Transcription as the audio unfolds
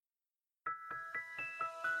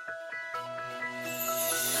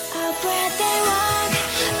breath they walk,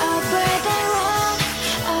 a breath they walk,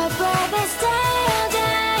 a breath they stay all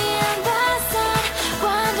day in the sun,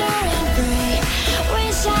 wandering free.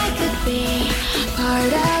 Wish I could be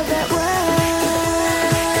part of that world.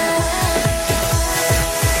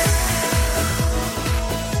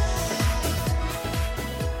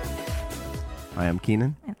 Hi, I'm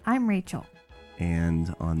Keenan, And I'm Rachel.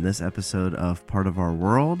 and on this episode of Part of Our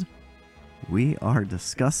World, we are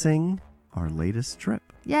discussing our latest trip.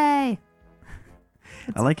 Yay!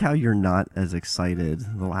 I like how you're not as excited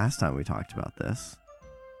the last time we talked about this.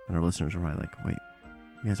 And our listeners are probably like, wait,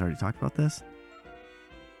 you guys already talked about this?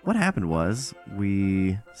 What happened was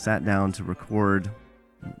we sat down to record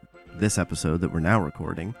this episode that we're now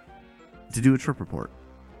recording to do a trip report.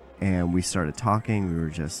 And we started talking. We were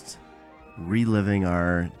just reliving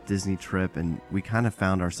our Disney trip, and we kind of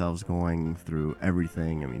found ourselves going through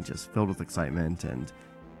everything. I mean, just filled with excitement. And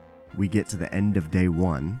we get to the end of day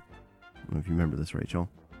one. I don't know if you remember this, Rachel.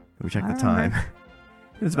 We checked the time.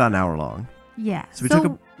 It's about an hour long. Yeah. So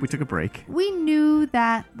we took a break. We knew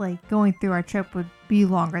that like going through our trip would be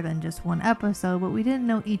longer than just one episode, but we didn't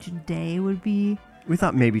know each day would be. We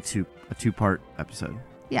thought maybe a two-part episode.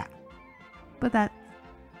 Yeah. But that's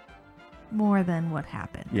more than what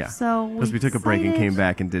happened. Yeah. So Because we took a break and came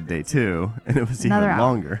back and did day two, and it was Another even hour.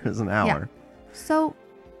 longer. It was an hour. So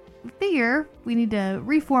we figure we need to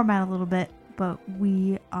reformat a little bit, but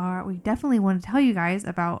we definitely want to tell you guys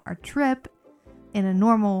about our trip in a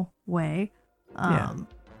normal way, in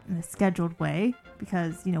a scheduled way,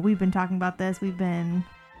 because we've been talking about this. We've been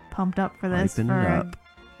pumped up for this Hyping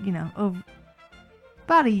it up. over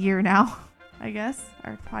about a year now. I guess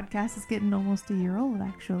our podcast is getting almost a year old,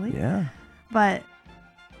 actually. Yeah. But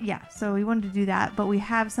yeah, so we wanted to do that, but we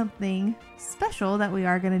have something special that we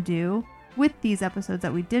are going to do with these episodes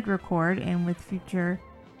that we did record and with future.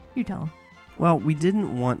 You tell them. Well, we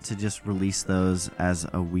didn't want to just release those as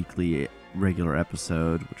a weekly regular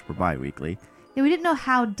episode, which were bi-weekly. Yeah, we didn't know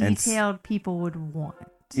how s- detailed people would want.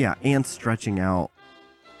 Yeah, and stretching out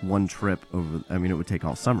one trip over, I mean, it would take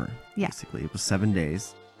all summer, Yeah. basically. It was 7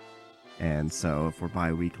 days. And so if we're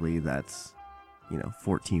bi-weekly, that's,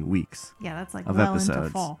 14 weeks. Yeah, that's like Of well into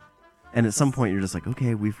episodes. fall. And at some point, you're just like,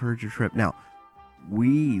 okay, we've heard your trip. Now,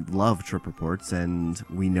 we love trip reports, and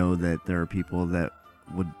we know that there are people that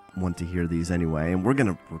would want to hear these anyway, and we're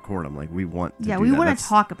going to record them. Like, we want to Yeah, do we that. want That's- to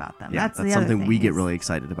talk about them. Yeah, that's the other something thing we get is- really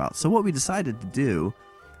excited about. So what we decided to do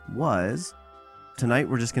was tonight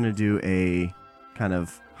we're just going to do a kind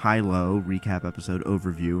of high-low recap episode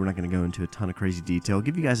overview. We're not going to go into a ton of crazy detail.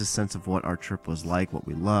 Give you guys a sense of what our trip was like, what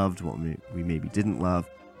we loved, what we maybe didn't love.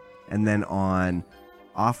 And then on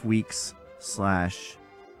off weeks /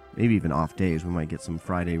 maybe even off days, we might get some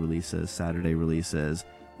Friday releases, Saturday releases.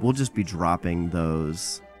 We'll just be dropping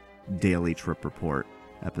those daily trip report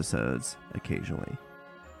episodes occasionally.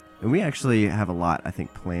 And we actually have a lot, I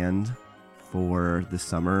think, planned for the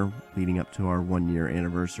summer leading up to our 1 year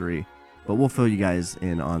anniversary. But we'll fill you guys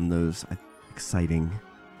in on those exciting,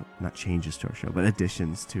 not changes to our show, but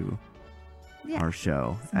additions to our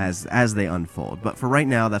show as they unfold. But for right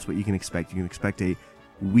now, that's what you can expect. You can expect a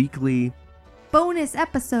weekly, bonus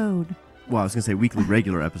episode. well, I was going to say weekly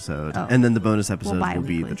regular episode, Oh. and then the bonus episodes will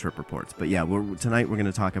be bi-weekly. the trip reports. But yeah, tonight we're going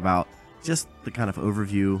to talk about just the kind of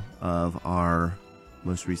overview of our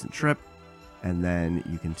most recent trip, and then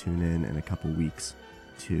you can tune in a couple weeks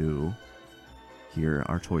to hear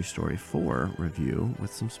our Toy Story 4 review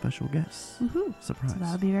with some special guests. Woohoo! Surprise. So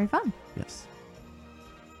that'll be very fun. Yes.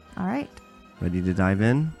 All right, Ready to dive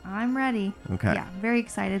in? I'm ready. Okay. Yeah, very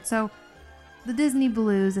excited. So, the Disney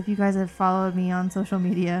Blues, if you guys have followed me on social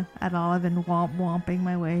media at all, I've been womping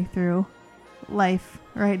my way through life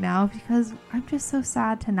right now because I'm just so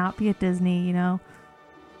sad to not be at Disney,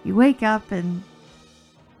 You wake up and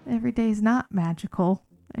every day's not magical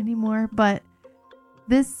anymore, but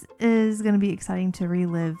this is going to be exciting to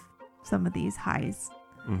relive some of these highs.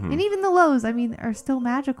 Mhm. And even the lows, are still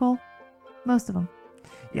magical. Most of them.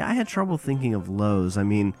 Yeah, I had trouble thinking of lows. I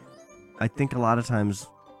mean, I think a lot of times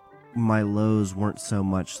my lows weren't so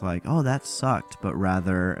much like, oh, that sucked, but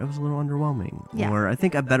rather it was a little underwhelming. Yeah. Or I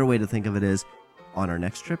think a better way to think of it is, on our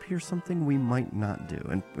next trip, here's something we might not do.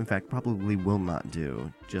 And in fact, probably will not do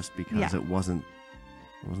just because it wasn't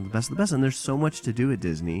the best of the best. And there's so much to do at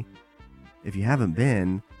Disney. If you haven't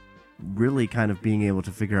been, really kind of being able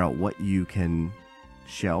to figure out what you can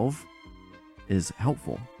shelve is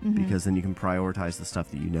helpful because then you can prioritize the stuff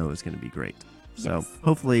that you know is going to be great. So Yes.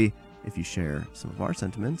 hopefully, if you share some of our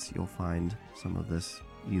sentiments, you'll find some of this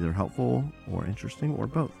either helpful or interesting or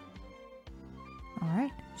both. All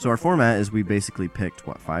right. So our format is we basically picked,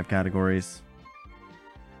 5 categories?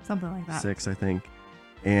 Something like that. 6, I think.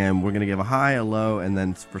 And we're going to give a high, a low, and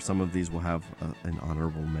then for some of these, we'll have an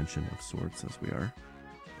honorable mention of sorts, as we are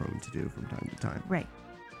prone to do from time to time. Right.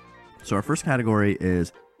 So our first category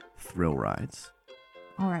is thrill rides.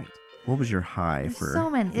 All right. What was your high There's for so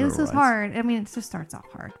many. thrill This was rides? hard. I mean, it just starts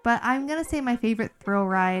off hard. But I'm going to say my favorite thrill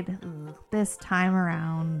ride this time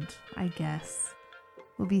around, I guess,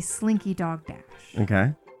 will be Slinky Dog Dash.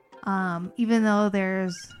 Okay. Even though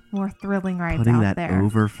there's more thrilling rides Putting out that there.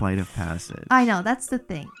 over Flight of Passage. I know, that's the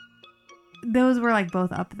thing. Those were like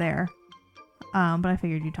both up there. But I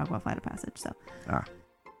figured you'd talk about Flight of Passage, so.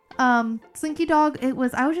 Slinky Dog, I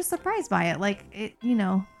was just surprised by it. Like, it,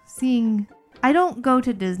 seeing, I don't go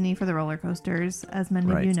to Disney for the roller coasters, as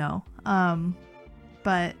many of you Right. know.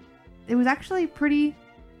 But it was actually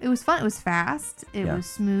it was fun. It was fast. It Yeah. was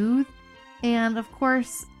smooth. And of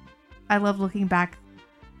course, I love looking back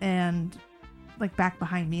and like back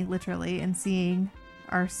behind me, literally, and seeing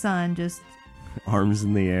our son just Arms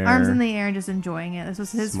in the air. arms in the air and just enjoying it. This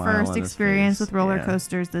was his Smile first on his experience face. with roller Yeah.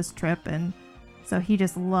 coasters this trip, and so he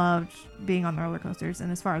just loved being on the roller coasters.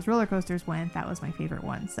 And as far as roller coasters went, that was my favorite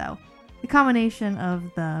one. So the combination of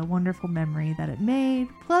the wonderful memory that it made,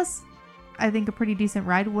 plus I think a pretty decent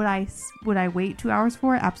ride. Would I wait 2 hours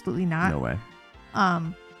for it? Absolutely not. No way.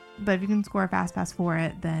 But if you can score a fast pass for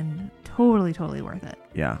it, then totally worth it.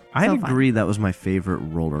 Yeah. I So agree that was my favorite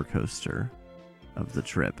roller coaster of the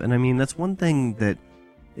trip. And I mean, that's one thing that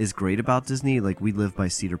is great about Disney. Like, we live by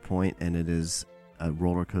Cedar Point, and it is a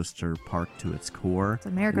roller coaster park to its core. It's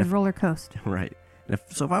America's roller coaster. Right. And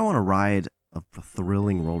if I want to ride a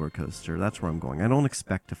thrilling roller coaster, that's where I'm going. I don't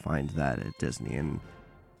expect to find that at Disney. And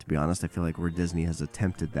to be honest, I feel like where Disney has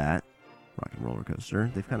attempted that, Rock and Roller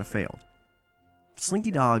Coaster, they've kind of failed.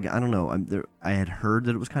 Slinky Dog, I don't know. I had heard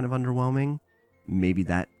that it was kind of underwhelming. Maybe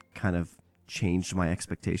that kind of changed my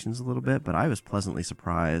expectations a little bit, but I was pleasantly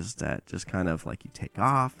surprised at just kind of like you take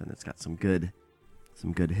off and it's got some good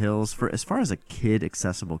hills. For as far as a kid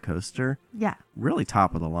accessible coaster, Yeah, really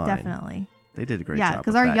top of the line. definitely. They did a great Yeah, job. 'cause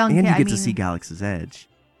with our that. young and kid- you I get to mean- see Galaxy's Edge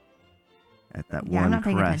at that Yeah, one I'm not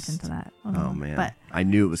paying crest. attention to that. Oh man, But I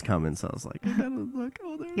knew it was coming, so I was like, I gotta look.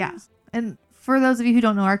 Oh, there Yeah. it is. And for those of you who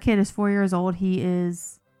don't know, our kid is 4 years old. He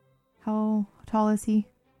is, how tall is he?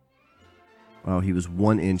 Well, he was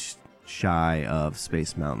 1 inch shy of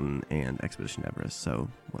Space Mountain and Expedition Everest. So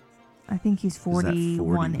what? I think he's Is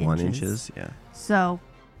 41 that 41 inches. inches? Yeah. So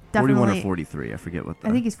 41 definitely, or 43. I forget what the.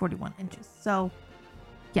 I think he's 41 inches. So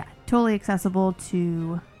yeah, totally accessible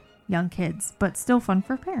to young kids, but still fun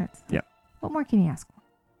for parents. Yeah. What more can you ask for?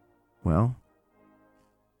 Well,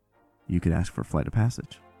 you could ask for Flight of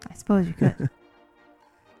Passage. I suppose you could,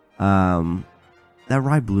 That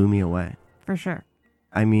ride blew me away. for sure.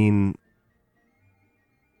 I mean,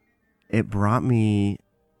 it brought me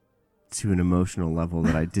to an emotional level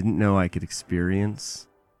that I didn't know I could experience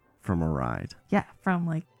from a ride. Yeah, from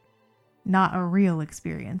like not a real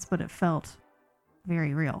experience, but it felt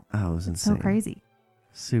very real. Oh, it was So insane. crazy.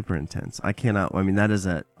 Super intense. I cannot. I mean, that is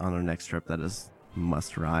on our next trip. That is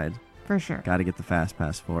must ride. For sure. Got to get the fast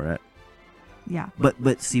pass for it. Yeah.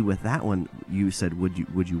 But see, with that one, you said would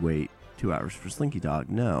you wait 2 hours for Slinky Dog?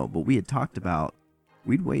 No, but we had talked about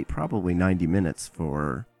we'd wait probably 90 minutes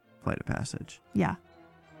for Flight of Passage. Yeah.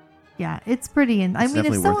 Yeah. It's pretty. And I It's mean,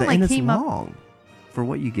 if definitely worth someone it, like and it's came up, long for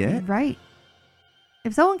what you get. right.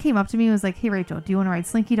 If someone came up to me and was like, "Hey, Rachel, do you want to ride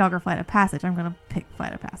Slinky Dog or Flight of Passage?" I'm gonna pick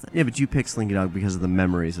Flight of Passage. Yeah, but you pick Slinky Dog because of the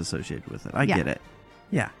memories associated with it. I Yeah. get it.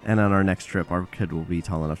 Yeah, and on our next trip, our kid will be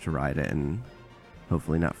tall enough to ride it and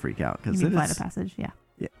hopefully not freak out You because mean it Flight is. of Passage? Yeah.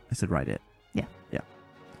 Yeah, I said ride it. Yeah.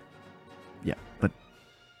 Yeah, but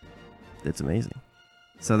it's amazing.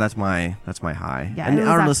 So that's my high. Yeah, and it was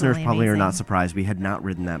our listeners absolutely probably are not amazing. surprised. We had not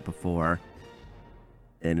ridden that before,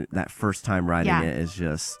 and that first time riding Yeah. it is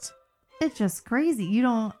just It's just crazy. You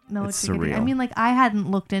don't know It's what you're getting. I surreal. mean, like, I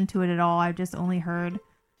hadn't looked into it at all. I've just only heard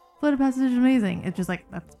Flight of Passage is amazing. It's just like,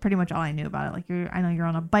 that's pretty much all I knew about it. Like, I know you're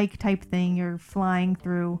on a bike type thing. You're flying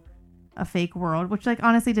through a fake world, which, like,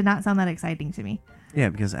 honestly did not sound that exciting to me. yeah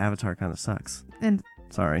because Avatar kind of sucks. And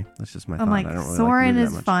Sorry, that's just my I'm thought. like, I don't really Soarin' like the movie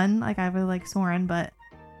is that much. fun. Like, I really like Soarin', but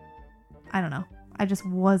I don't know. I just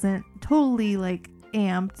wasn't totally, like,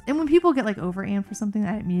 amped. And when people get, like, over amped for something,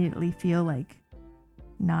 I immediately feel, like,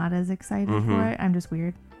 not as excited for Mhm. it. I'm just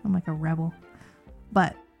weird. I'm like a rebel.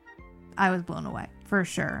 But I was blown away, for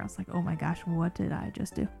sure. I was like, oh my gosh, what did I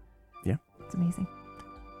just do? Yeah. It's amazing.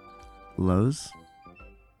 Lows.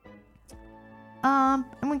 I'm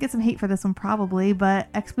gonna get some hate for this one probably, but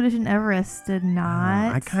Expedition Everest did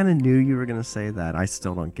not. I kind of knew you were gonna say that. I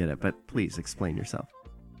still don't get it, but please explain yourself.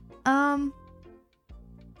 I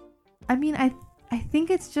mean, I think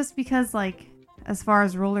it's just because, like, as far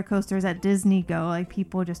as roller coasters at Disney go, like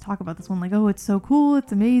people just talk about this one like, oh, it's so cool,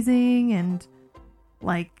 it's amazing, and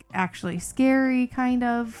like actually scary kind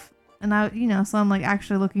of. And I, so I'm like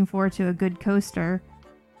actually looking forward to a good coaster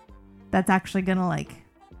that's actually gonna like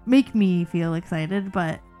make me feel excited.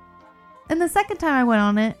 But and the second time I went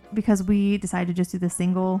on it, because we decided to just do the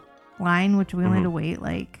single line, which we only had to wait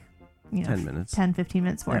like 10 minutes. 10-15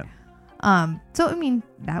 minutes for. Yeah. So I mean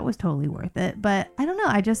that was totally worth it. But I don't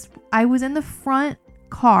know, I was in the front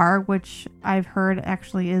car, which I've heard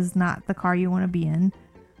actually is not the car you want to be in.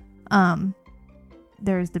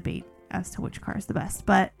 There's debate as to which car is the best,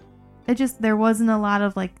 but there wasn't a lot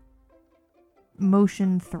of like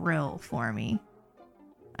motion thrill for me.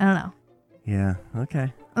 I don't know. Yeah,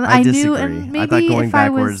 okay. I disagree. knew, and maybe I thought going if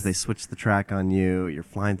backwards, they switched the track on you. You're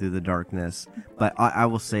flying through the darkness. But I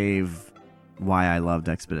will save why I loved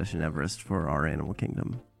Expedition Everest for our Animal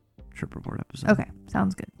Kingdom trip report episode. Okay,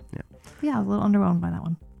 sounds good. Yeah. I was a little underwhelmed by that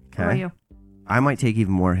one. Okay. How about you? I might take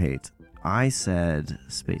even more hate. I said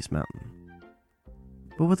Space Mountain.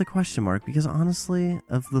 But with a question mark, because honestly,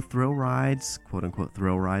 of the thrill rides, quote unquote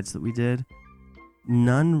thrill rides that we did,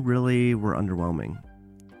 none really were underwhelming.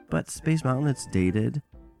 But Space Mountain, it's dated.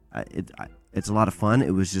 It's a lot of fun.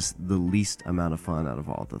 It was just the least amount of fun out of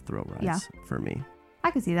all the thrill rides for me.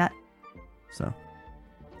 I could see that. So,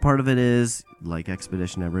 part of it is, like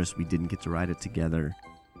Expedition Everest, we didn't get to ride it together.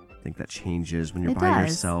 I think that changes when you're It by does.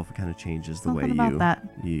 yourself. It kind of changes the Something way about that.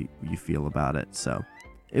 you feel about it. So,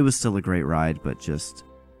 it was still a great ride, but just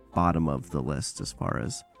bottom of the list as far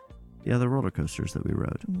as the other roller coasters that we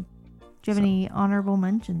rode. Do you have any honorable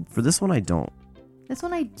mentions? For this one, I don't. This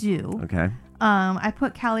one I do. Okay. I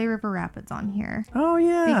put Cali River Rapids on here Oh,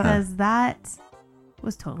 yeah. because that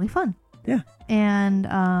was totally fun. Yeah. And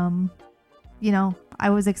I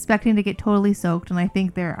was expecting to get totally soaked, and I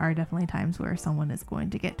think there are definitely times where someone is going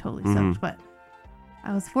to get totally soaked, but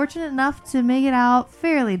I was fortunate enough to make it out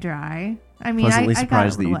fairly dry. I mean, Pleasantly I got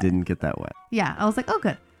surprised it that you wet. didn't get that wet. Yeah, I was like, oh,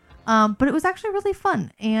 good. But it was actually really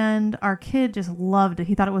fun, and our kid just loved it.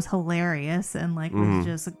 He thought it was hilarious, and like was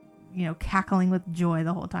just cackling with joy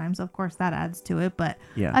the whole time. So of course that adds to it. But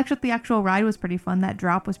Yeah. actually, the actual ride was pretty fun. That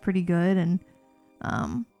drop was pretty good, and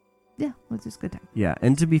it was just a good time. Yeah,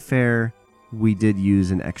 and to be fair, we did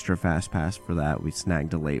use an extra fast pass for that. We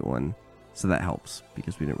snagged a late one, so that helps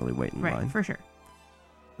because we didn't really wait in Right, line. for sure.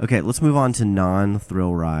 Okay, let's move on to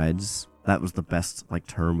non-thrill rides. That was the best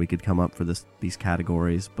term we could come up for these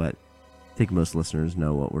categories, but I think most listeners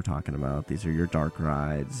know what we're talking about. These are your dark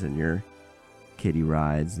rides and your kiddie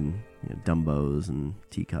rides and Dumbos and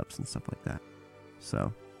teacups and stuff like that.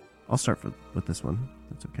 So I'll start with this one.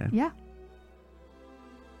 That's okay. Yeah.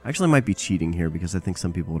 I actually might be cheating here because I think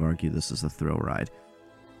some people would argue this is a thrill ride.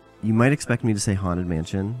 You might expect me to say Haunted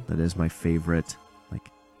Mansion. That is my favorite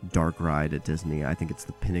dark ride at Disney. I think it's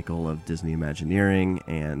the pinnacle of Disney Imagineering,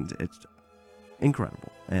 and it's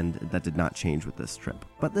incredible. And that did not change with this trip.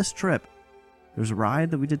 But this trip, there was a ride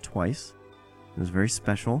that we did twice. It was very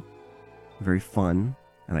special, very fun,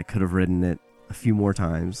 and I could have ridden it a few more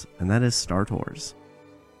times, and that is Star Tours.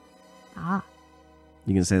 Ah.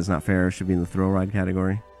 You can say it's not fair, it should be in the thrill ride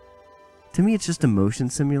category. To me, it's just a motion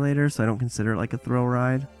simulator, so I don't consider it like a thrill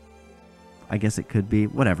ride. I guess it could be.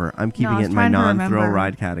 Whatever. I'm keeping it in my non-thrill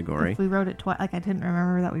ride category. If we rode it twice. Like, I didn't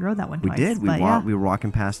remember that we rode that one We twice. did. We were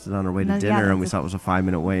walking past it on our way to dinner, and we saw it was a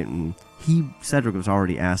 5-minute wait. And Cedric was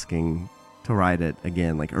already asking to ride it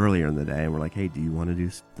again, earlier in the day. And we're like, hey, do you want to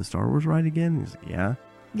do the Star Wars ride again? And he's like, yeah.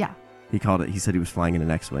 Yeah. He said he was flying in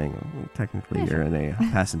an X-Wing. Well, technically, you're in a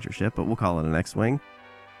passenger ship, but we'll call it an X-Wing.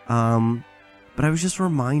 But I was just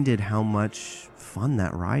reminded how much fun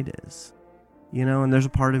that ride is. And there's a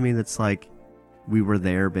part of me that's like, we were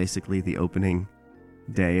there basically the opening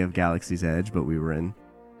day of Galaxy's Edge, but we were in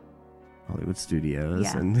Hollywood Studios.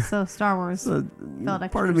 Yeah, And so Star Wars so felt part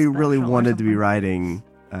extra of me really special or wanted to be something. riding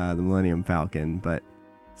the Millennium Falcon, but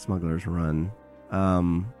Smuggler's Run.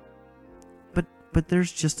 But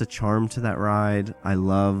there's just a charm to that ride. I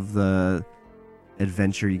love the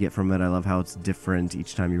adventure you get from it. I love how it's different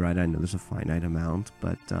each time you ride it. I know there's a finite amount,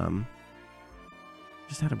 but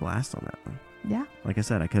just had a blast on that one. Yeah. Like I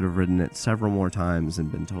said, I could have ridden it several more times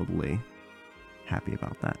and been totally happy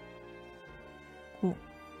about that. Cool.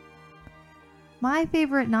 My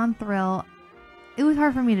favorite non-thrill, it was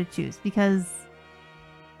hard for me to choose because,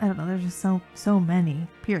 I don't know, there's just so many,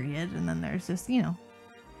 period. And then there's just,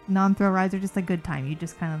 non-thrill rides are just a good time. You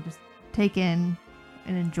just kind of just take in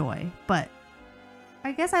and enjoy. But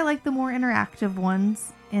I guess I like the more interactive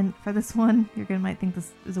ones. And for this one, might think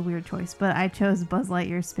this is a weird choice, but I chose Buzz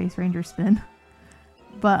Lightyear's Space Ranger Spin.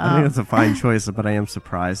 But I think it's a fine choice, but I am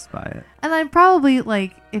surprised by it. and I'm probably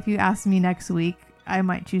like, if you ask me next week, I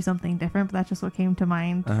might choose something different. But that's just what came to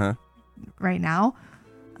mind right now.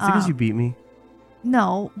 Is it because you beat me?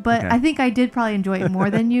 No, but Okay. I think I did probably enjoy it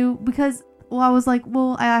more than you because, well, I was like,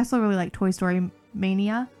 well, I also really like Toy Story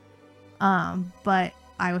Mania. But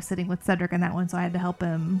I was sitting with Cedric in that one, so I had to help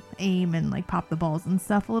him aim and like pop the balls and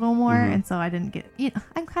stuff a little more. Mhm. And so I didn't get,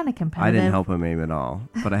 I'm kind of competitive. I didn't help him aim at all,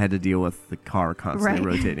 but I had to deal with the car constantly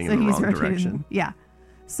rotating So in the he's wrong rotating. direction. Yeah.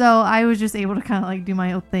 So I was just able to kind of like do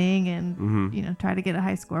my own thing and, Mm-hmm. try to get a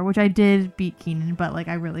high score, which I did beat Keenan, but like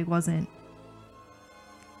I really wasn't.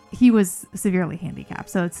 He was severely handicapped,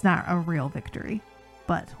 so it's not a real victory.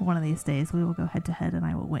 But one of these days we will go head to head and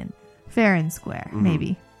I will win. Fair and square, Mhm.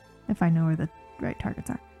 maybe, if I know where the right targets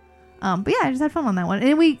are. But yeah, I just had fun on that one.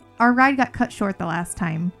 And our ride got cut short the last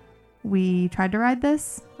time we tried to ride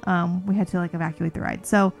this. We had to like evacuate the ride.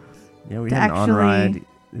 So Yeah, we to had an actually- on-ride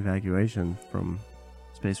evacuation from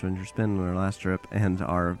Space Ranger Spin on our last trip, and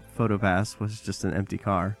our photo pass was just an empty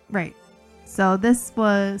car. right. So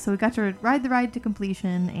we got to ride the ride to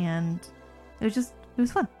completion, and it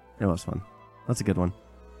was fun. It was fun. That's a good one.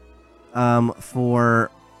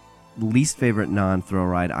 For least favorite non-thrill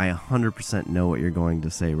ride, I 100% know what you're going to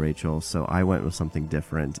say, Rachel. So I went with something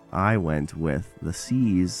different. I went with The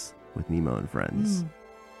Seas with Nemo and Friends.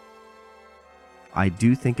 I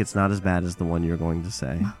do think it's not as bad as the one you're going to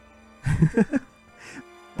say.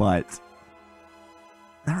 But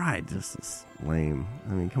that ride just is lame.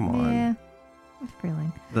 I mean, come on. Yeah, it's pretty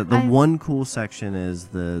lame. The one cool section is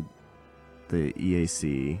the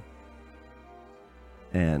EAC,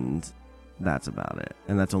 and that's about it.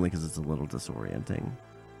 And that's only because it's a little disorienting.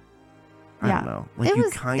 I Yeah. don't know. Like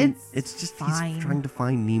it's just fine. he's trying to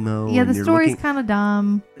find Nemo. Yeah, and the you're story's looking, kind of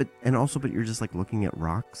dumb. but you're just like looking at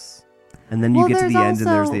rocks, and then you Well, get to there's the end and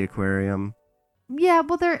there's also- the aquarium. Yeah,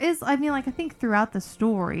 well, there is. I mean, like, I think throughout the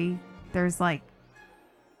story, there's like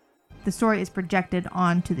the story is projected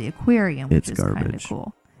onto the aquarium, which It's is kind of garbage.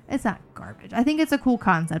 cool. It's not garbage. I think it's a cool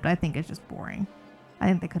concept. I think it's just boring. I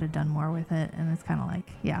think they could have done more with it, and it's kind of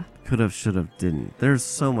like, yeah, Could have, should have, didn't. There's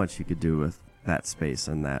so much you could do with that space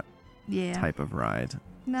and that yeah, type of ride.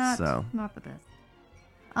 not so. not for this.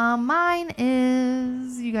 Mine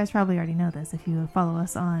is, you guys probably already know this if you follow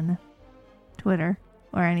us on Twitter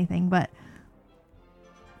or anything, but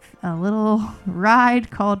a little ride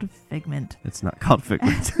called Figment. It's not called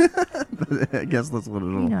Figment. But I guess that's what You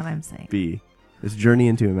it'll know what I'm saying. be. It's Journey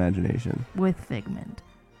into Imagination. With Figment.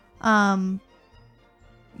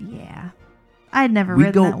 Yeah. I had never We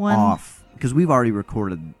ridden go that one. off because we've already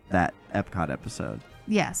recorded that Epcot episode.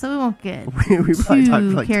 Yeah, so we won't get we probably talked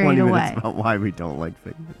for like carried 20 away. minutes about why we don't like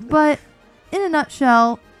Figment. But in a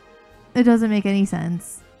nutshell, it doesn't make any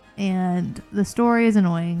sense, and the story is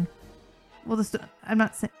annoying. Well, I'm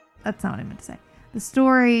not saying that's not what I meant to say. The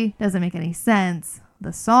story doesn't make any sense.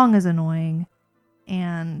 The song is annoying,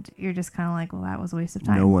 and you're just kind of like, well, that was a waste of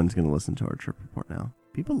time. No one's going to listen to our trip report now.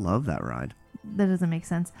 People love that ride. That doesn't make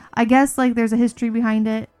sense. I guess like there's a history behind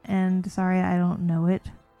it, and sorry, I don't know it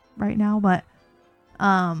right now, but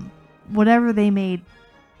whatever they made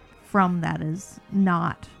from that is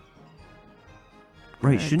not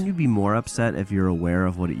Right. good. Shouldn't you be more upset if you're aware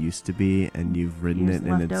of what it used to be and you've ridden Years it in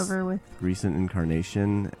left its over with. recent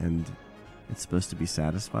incarnation and it's supposed to be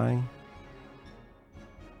satisfying?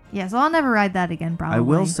 Yeah, so I'll never ride that again, probably. I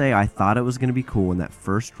will say I thought it was going to be cool in that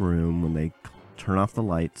first room when they turn off the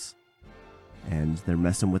lights and they're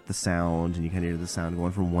messing with the sound and you can hear the sound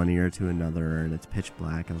going from one ear to another and it's pitch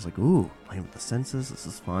black. I was like, ooh, playing with the senses. This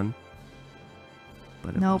is fun.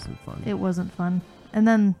 But it Nope, wasn't fun. It wasn't fun. And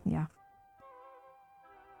then, yeah.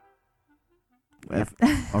 If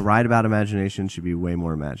a ride about imagination should be way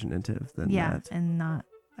more imaginative than Yeah, that. and not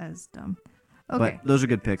as dumb. Okay. But those are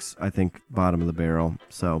good picks. I think bottom of the barrel.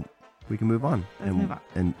 So we can move on. Let's and, move on.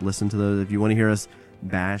 and listen to those. If you want to hear us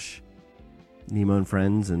bash Nemo and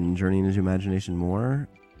Friends and Journey into Imagination more,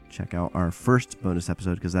 check out our first bonus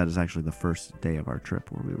episode because that is actually the first day of our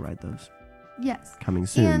trip where we ride those. Yes. Coming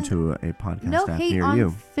soon And to a podcast No app hate near on you.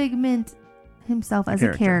 Figment himself as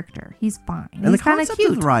a character. He's fine. And the He's kind of concept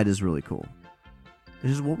cute. of the ride is really cool. It's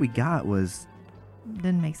just what we got was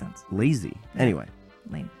Didn't make sense. lazy. Anyway,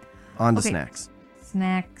 Lame. on to Okay. snacks.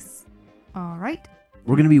 Snacks. All right.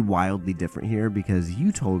 We're going to be wildly different here because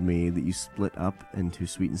you told me that you split up into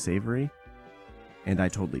sweet and savory, and I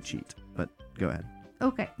totally cheat. But go ahead.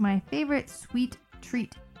 Okay. My favorite sweet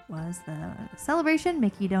treat was the Celebration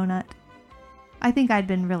Mickey Donut. I think I'd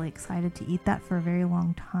been really excited to eat that for a very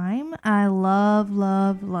long time. I love,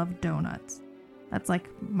 love, love donuts. That's like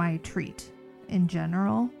my treat in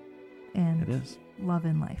general. And It is. love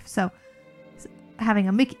in life. So having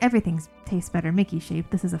a Mickey, everything tastes better Mickey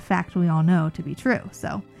shaped. This is a fact we all know to be true.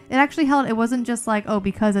 So it actually held. It wasn't just like, oh,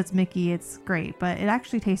 because it's Mickey, it's great, but it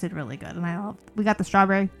actually tasted really good. And we got the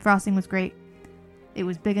strawberry frosting was great. It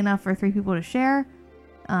was big enough for 3 people to share.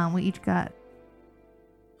 We each got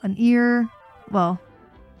an ear. Well,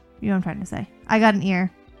 you know what I'm trying to say. I got an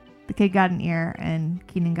ear. The kid got an ear, and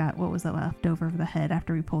Keenan got what was left over of the head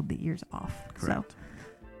after we pulled the ears off. Correct. So,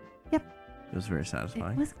 yep. It was very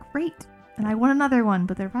satisfying. It was great. And I want another one,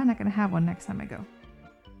 but they're probably not going to have one next time I go.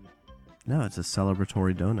 No, it's a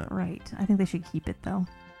celebratory donut. Right. I think they should keep it, though.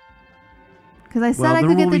 Because I said Well, I there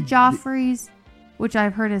could get will the be- Joffrey's, which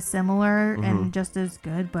I've heard is similar Mhm. and just as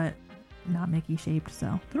good, but not Mickey shaped,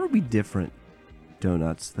 so There will be different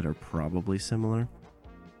donuts that are probably similar.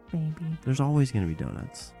 maybe. There's always going to be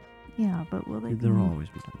donuts. Yeah, but will they There be will always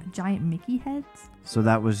be donuts. giant Mickey heads? So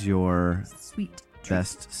that was your Sweet.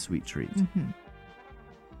 best sweet treat. Mm-hmm.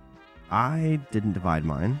 I didn't divide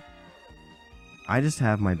mine. I just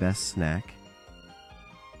have my best snack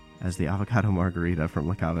as the avocado margarita from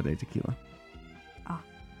La Cava de Tequila. Ah.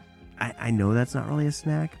 I know that's not really a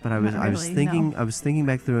snack, but I was Not I was really, thinking no. I was thinking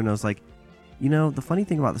back through and I was like, you know, the funny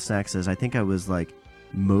thing about the snacks is I think I was like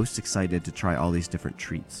most excited to try all these different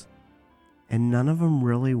treats. And none of them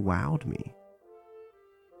really wowed me.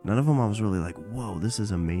 None of them I was really like, whoa, this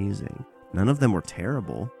is amazing. None of them were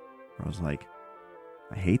terrible. I was like,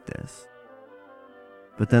 I hate this.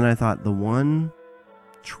 But then I thought the one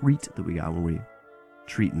treat that we got when we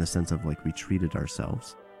treat in the sense of like we treated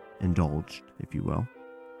ourselves, indulged, if you will,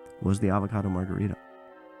 was the avocado margarita.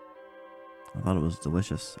 I thought it was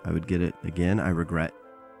delicious. I would get it again. I regret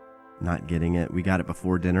not getting it. We got it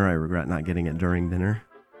before dinner. I regret not getting it during dinner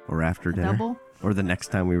or after dinner. Double? Or the next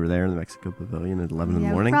time we were there in the Mexico Pavilion at 11 in the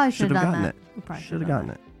Yeah, we morning. probably Should should've have done gotten that. it. We probably Should have gotten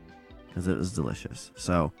it. Because it was delicious.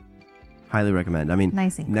 So, highly recommend. I mean,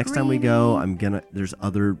 Nice and next time we go, creamy. there's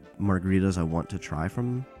other margaritas I want to try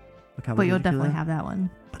from La Cava But de you'll Tequila. definitely have that one.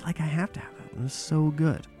 But like I have to have that. It was so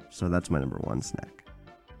good. So that's my number one snack.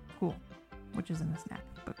 Cool. Which isn't a snack,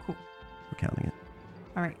 but cool. We're counting it.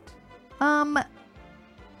 All right.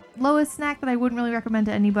 Lowest snack that I wouldn't really recommend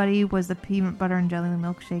to anybody was the peanut butter and jelly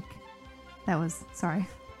milkshake. That was, sorry,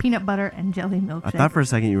 peanut butter and jelly milkshake. I thought for a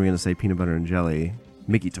second you were going to say peanut butter and jelly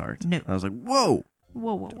Mickey tart. No. I was like, whoa,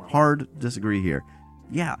 Whoa, whoa, whoa. hard disagree here.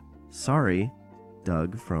 Yeah, sorry,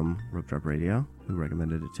 Doug from Rope Drop Radio, who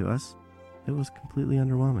recommended it to us. It was completely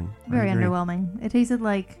underwhelming. I Very agree. underwhelming. It tasted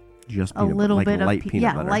like Just a peanut little like bit light of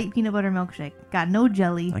peanut butter. light peanut butter milkshake. Got no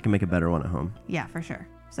jelly. I can make a better one at home. Yeah, for sure.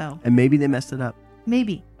 So And maybe they messed it up.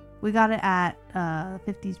 maybe we got it at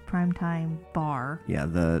 50s Primetime Bar. Yeah,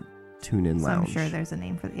 the tune-in So lounge. I'm sure there's a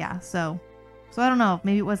name for it. Yeah. So I don't know.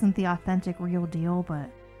 Maybe it wasn't the authentic real deal, but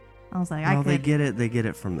I was like, Well, I they could. get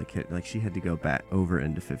it from the kid. Like she had to go back over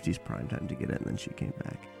into 50s primetime to get it, and then she came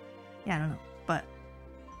back. Yeah, I don't know, but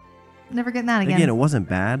never getting that again. Again, it wasn't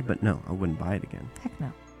bad, but no, I wouldn't buy it again. Heck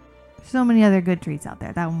no. So many other good treats out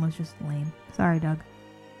there. That one was just lame. Sorry, Doug.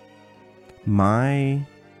 My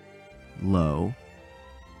low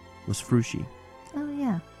was Frushi. Oh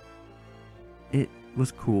yeah. It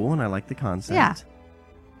was cool, and I liked the concept. Yeah.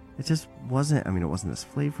 It just wasn't. I mean, it wasn't as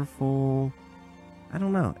flavorful. I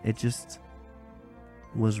don't know. It just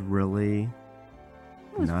was really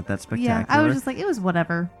It was- not that Yeah, spectacular. I was just like, it was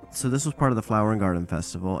whatever. So this was part of the Flower and Garden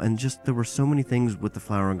Festival, and just there were so many things with the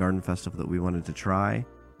Flower and Garden Festival that we wanted to try.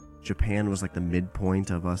 Japan was like the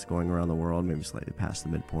midpoint of us going around the world, maybe slightly past the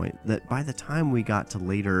midpoint. That by the time we got to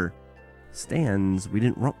later stands, we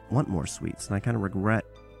didn't want more sweets, and I kind of regret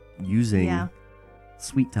using Yeah.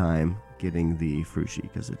 Sweet Time getting the Frushi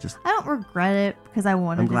because it just. I don't regret it because I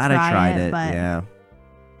wanted I'm glad to try I tried it. but, Yeah,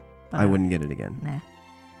 but I wouldn't get it again. Nah.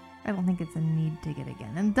 I don't think it's a need to get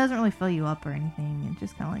again. And it doesn't really fill you up or anything. It's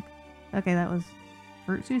just kind of like, okay, that was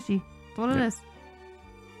fruit sushi. That's what it Yeah. is.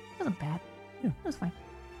 It wasn't bad. Yeah. It was fine.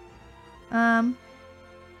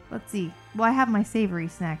 Let's see. Well, I have my savory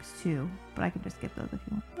snacks too, but I could just skip those if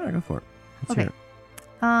you want. All right, go for it. Let's Okay. hear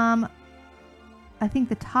it. I think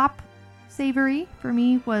the top savory for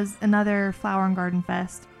me was another Flower and Garden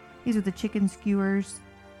Fest. These are the chicken skewers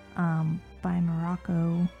by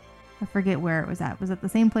Morocco. I forget where it was at. It was at the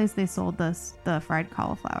same place they sold the fried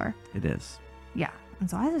cauliflower. It is. Yeah. And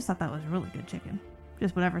so I just thought that was really good chicken.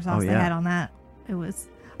 Just whatever sauce they yeah. had on that.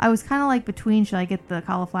 I was kind of like between, should I get the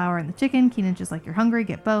cauliflower and the chicken? Keenan's just like, you're hungry,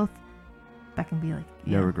 get both. Beck can be like,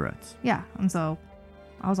 yeah. No regrets. Yeah, and so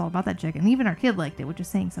I was all about that chicken. Even our kid liked it, which is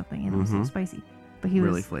saying something. It was so Mhm. spicy, but he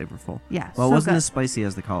Really was flavorful. yeah. Well, so it wasn't good. as spicy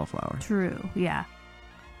as the cauliflower. True. Yeah,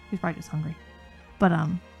 he was probably just hungry, but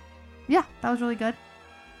yeah, that was really good.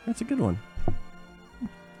 That's a good one.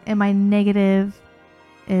 And my negative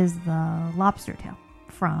is the lobster tail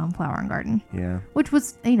from Flower and Garden, Yeah. which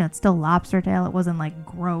was, it's still lobster tail. It wasn't like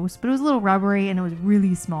gross, but it was a little rubbery and it was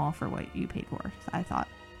really small for what you paid for, I thought.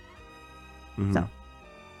 Mhm. So.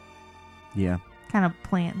 Yeah. Kind of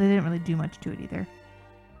plain. They didn't really do much to it either.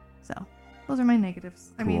 So, those are my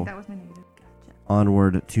negatives. I mean, Cool. that was my negative. Gotcha.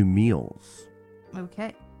 Onward to meals.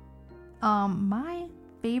 Okay. My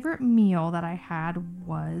favorite meal that I had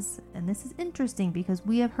was, and this is interesting because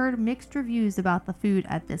we have heard mixed reviews about the food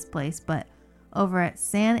at this place, but over at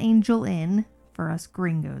San Angel Inn, for us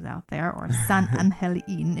gringos out there, or San Angel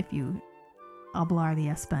Inn if you hablar the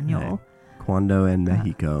Espanol. Cuando en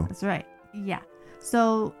Mexico. That's right. Yeah.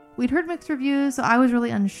 So we'd heard mixed reviews, so I was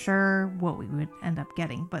really unsure what we would end up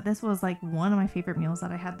getting. But this was like one of my favorite meals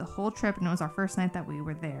that I had the whole trip, and it was our first night that we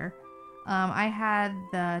were there. I had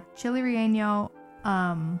the chili relleno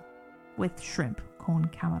with shrimp con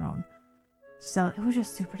camarón. So it was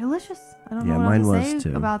just super delicious. I don't know what mine else was to say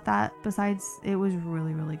too. about that besides it was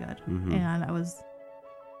really, really good. Mhm. And I was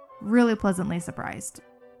really pleasantly surprised.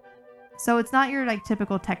 So it's not your like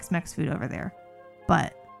typical Tex-Mex food over there,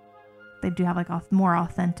 but they do have like more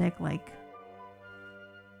authentic, like,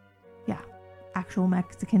 actual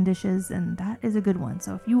Mexican dishes, and that is a good one.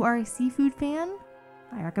 So if you are a seafood fan,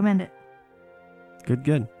 I recommend it.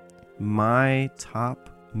 Good. My top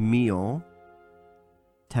meal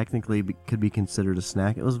technically could be considered a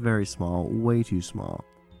snack. It was very small, way too small.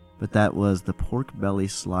 But that was the pork belly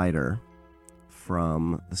slider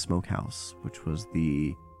from the Smokehouse, which was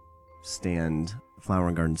the Flower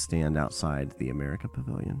and Garden stand outside the America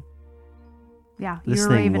Pavilion. Yeah, This you were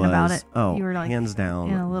thing raving was, about it. oh, You were like hands down,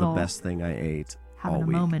 in a little- the best thing I ate having all a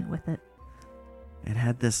week. moment with it. It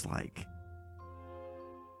had this like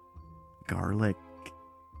garlic,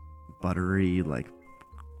 buttery like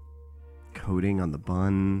coating on the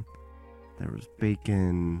bun. There was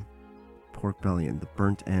bacon, pork belly, and the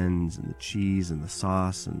burnt ends, and the cheese, and the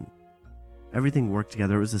sauce, and everything worked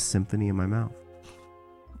together. It was a symphony in my mouth.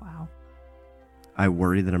 Wow. I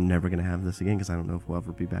worry that I'm never going to have this again because I don't know if we'll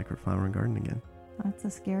ever be back at Flower and Garden again. That's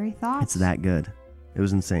a scary thought. It's that good. It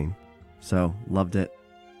was insane. So, loved it.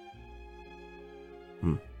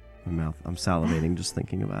 My mouth. I'm salivating just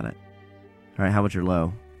thinking about it. All right, how about your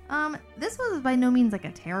low? This was by no means like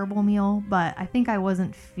a terrible meal, but I think I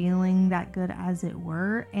wasn't feeling that good as it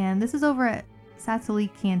were. And this is over at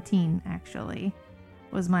Satsuli Canteen, actually.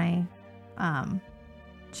 Was my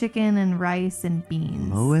chicken and rice and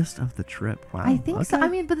beans. Lowest of the trip. Wow. I think so. Okay. I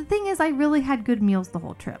mean, but the thing is, I really had good meals the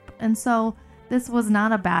whole trip. And so this was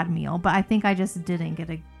not a bad meal, but I think I just didn't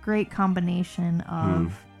get a great combination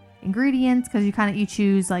of ingredients because you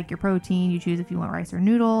choose like your protein. You choose if you want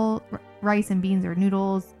rice and beans or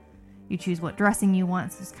noodles. You choose what dressing you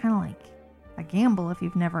want. So it's kind of like a gamble if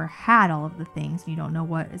you've never had all of the things. You don't know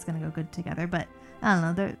what is going to go good together. But I don't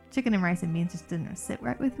know. The chicken and rice and beans just didn't sit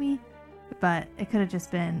right with me. But it could have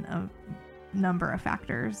just been a number of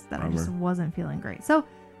factors that I just wasn't feeling great. So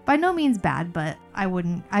by no means bad, but I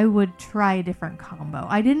would try a different combo.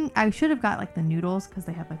 I should have got like the noodles because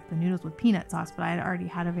they have like the noodles with peanut sauce, but I had already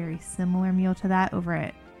had a very similar meal to that over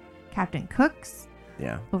at Captain Cook's.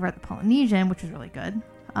 Yeah. Over at the Polynesian, which was really good.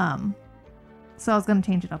 So I was going to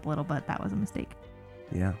change it up a little, but that was a mistake.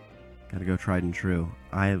 Yeah. Gotta go tried and true.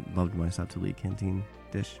 I loved my Satsuli Canteen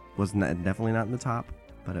dish. Definitely not in the top,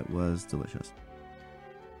 but it was delicious.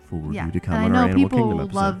 Full review to come and on I our know Animal people Kingdom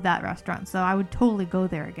episode. love that restaurant, so I would totally go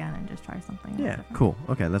there again and just try something. Yeah, different. cool.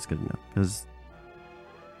 Okay, that's good to know. Because,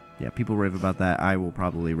 people rave about that. I will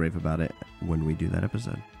probably rave about it when we do that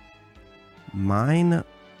episode.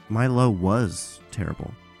 My low was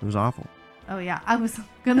terrible. It was awful. Oh yeah, I was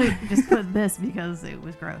gonna just put this because it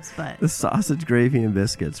was gross, but The sausage gravy and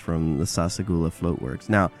biscuits from the Sasagula Floatworks.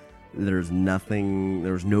 Now, there was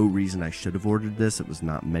no reason I should have ordered this. It was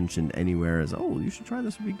not mentioned anywhere as, oh, you should try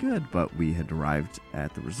this, would be good. But we had arrived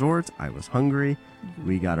at the resort. I was hungry.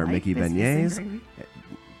 We got our Mickey beignets.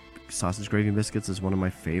 Sausage gravy and biscuits is one of my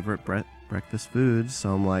favorite breakfast foods.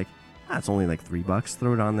 So I'm like, it's only like $3.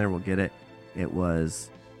 Throw it on there. We'll get it. It was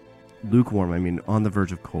lukewarm. I mean, on the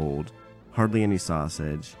verge of cold. Hardly any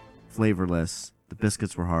sausage. Flavorless. The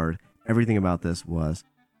biscuits were hard. Everything about this was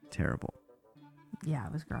terrible. Yeah,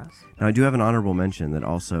 it was gross. Now, I do have an honorable mention that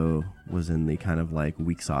also was in the kind of like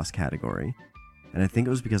weak sauce category. And I think it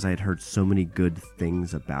was because I had heard so many good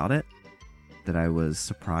things about it that I was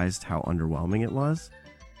surprised how underwhelming it was.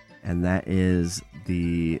 And that is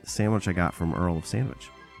the sandwich I got from Earl of Sandwich.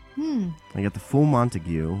 I got the full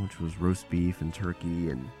Montague, which was roast beef and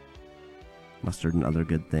turkey and mustard and other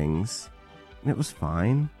good things. And it was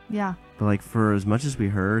fine. Yeah. But like for as much as we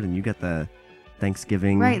heard, and you get the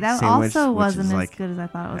Thanksgiving Right, that sandwich, also which wasn't is as like, good as I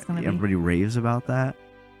thought it was going to be. everybody raves about that.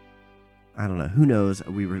 I don't know. Who knows?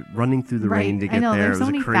 We were running through the rain to Right. I get know, there. It there's was so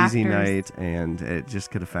a many crazy factors. night, and it just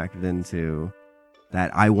could have factored into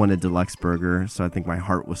that. I wanted deluxe burger, so I think my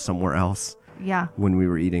heart was somewhere else Yeah. when we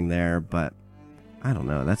were eating there. But I don't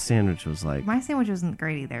know. That sandwich was like, My sandwich wasn't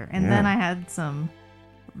great either. And Yeah. then I had some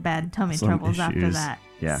bad tummy Some troubles after issues. that.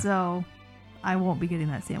 Yeah. So I won't be getting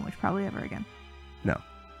that sandwich probably ever again.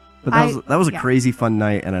 but that was a crazy fun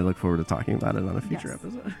night, and I look forward to talking about it on a future Yes.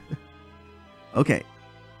 episode. Okay,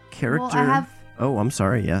 character. Well, Oh, I'm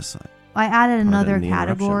sorry. Yes. I added Pardon another the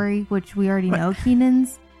interruption. category, which we already What? know,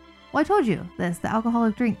 Keenan's. Well, I told you this, the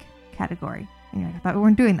alcoholic drink category. And you're like, I thought we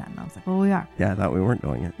weren't doing that. And I was like, well, we are. Yeah, I thought we weren't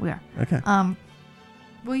doing it. We are. Okay.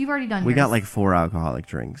 Well, you've already done We yours. got like 4 alcoholic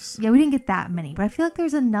drinks. Yeah, we didn't get that many, but I feel like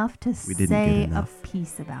there's enough to We didn't say get a enough.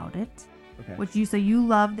 piece about it. Okay. So you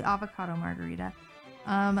loved the avocado margarita.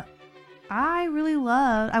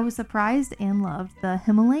 I was surprised and loved the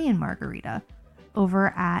Himalayan margarita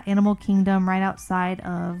over at Animal Kingdom right outside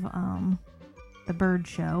of the bird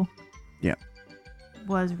show. Yeah.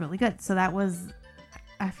 Was really good. So that was,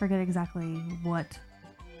 I forget exactly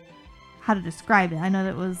how to describe it. I know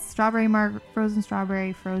that it was frozen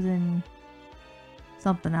strawberry, frozen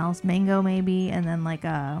something else, mango maybe, and then like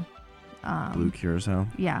a Blue curacao.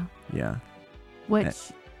 yeah. Yeah. Which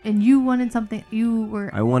and you wanted something. You were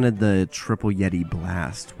I wanted the Triple Yeti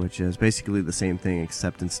Blast, which is basically the same thing,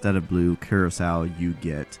 except instead of blue curacao, you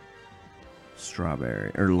get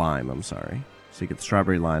strawberry or lime. I'm sorry. So you get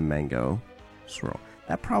strawberry, lime, mango swirl.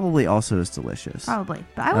 That probably also is delicious. probably,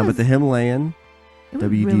 but But the Himalayan it was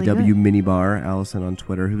WDW really good. Minibar, Allison on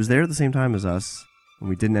Twitter, who was there at the same time as us, and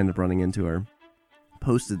we didn't end up running into her,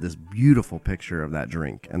 posted this beautiful picture of that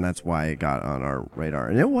drink, and that's why it got on our radar.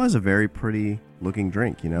 And it was a very pretty looking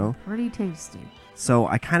drink, you know? Pretty tasty. So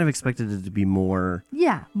I kind of expected it to be more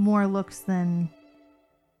Yeah, more looks than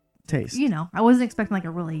taste. I wasn't expecting like a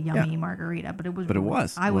really yummy margarita, but it was. But it really-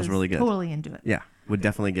 was. I It was really good. Totally into it. Yeah, would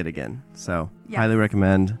definitely get again. So Yeah. highly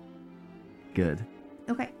recommend. Good.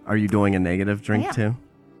 Okay. Are you doing a negative drink am. too?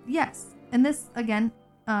 Yes, and this again,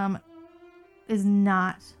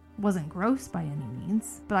 wasn't gross by any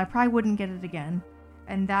means, but I probably wouldn't get it again.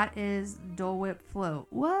 And that is Dole Whip Float.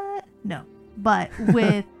 What? No, but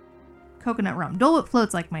with coconut rum. Dole Whip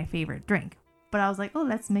Float's like my favorite drink, but I was like, oh,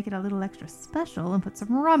 let's make it a little extra special and put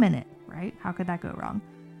some rum in it, right? How could that go wrong?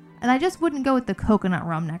 And I just wouldn't go with the coconut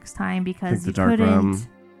rum next time because the you dark couldn't. rum.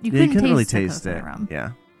 You Yeah, couldn't really taste the taste it. coconut rum.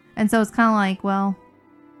 Yeah. And so it's kind of like, well,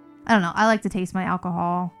 I don't know. I like to taste my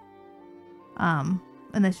alcohol.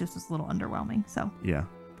 And this just was a little underwhelming. So Yeah.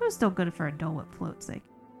 it was still good for a Dole Whip Float's sake.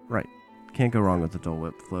 Right. Can't go wrong with the Dole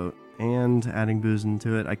Whip float. And adding booze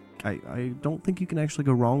into it. I don't think you can actually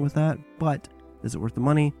go wrong with that, but is it worth the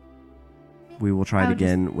money? We will try I it would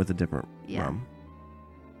just- again with a different Yeah. rum.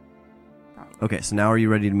 Probably. Okay, so now are you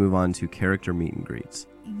ready to move on to character meet and greets?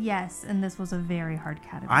 Yes, and this was a very hard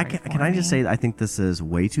category. Can I just say I think this is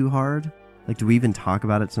way too hard? Like, do we even talk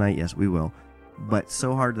about it tonight? Yes, we will. But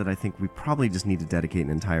so hard that I think we probably just need to dedicate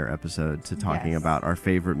an entire episode to talking Yes. about our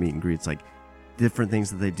favorite meet and greets, like different things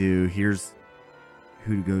that they do. Here's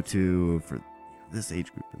who to go to for this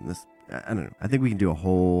age group and this. I don't know. I think we can do a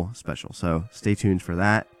whole special. So stay tuned for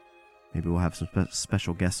that. Maybe we'll have some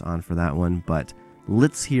special guests on for that one. But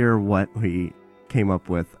let's hear what we came up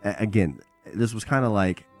with. Again, this was kind of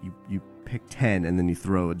like you pick 10 and then you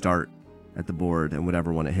throw a dart at the board, and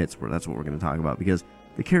whatever one it hits, that's what we're going to talk about, because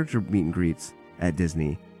the character meet and greets at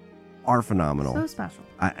Disney are phenomenal. So special.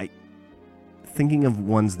 I thinking of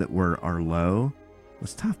ones that are low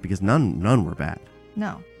was tough because none were bad.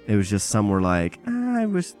 No. It was just some were like, I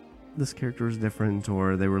wish this character was different,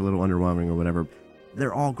 or they were a little underwhelming or whatever.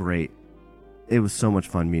 They're all great. It was so much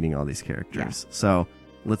fun meeting all these characters. Yeah. So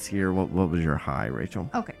let's hear what was your high, Rachel?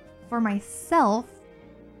 Okay. For myself,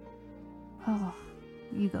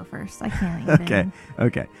 you go first. I can't even.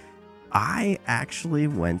 Okay. I actually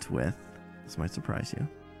went with, this might surprise you,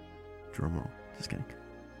 drum roll, just kidding,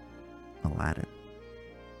 Aladdin.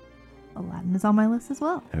 Aladdin is on my list as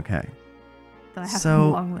well. Okay. But I have So-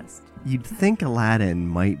 a long list. You'd think Aladdin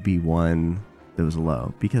might be one that was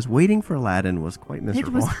low, because waiting for Aladdin was quite It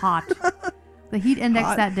miserable. was hot. The heat index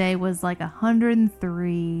Hot. that day was like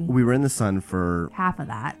 103. We were in the sun for, Half of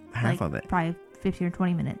that. Half like, of it. Probably 15 or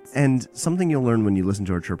 20 minutes. and something you'll learn when you listen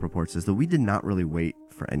to our trip reports is that we did not really wait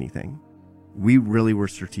for anything. We really were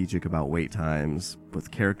strategic about wait times with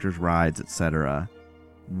characters, rides, etc.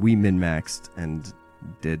 We min-maxed and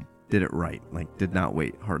did it right. Like, did not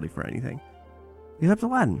wait hardly for anything. Except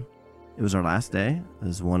Aladdin. It was our last day. It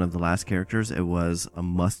was one of the last characters. It was a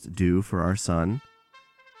must-do for our son.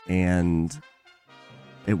 And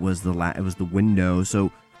it was the window.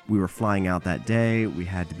 So we were flying out that day. We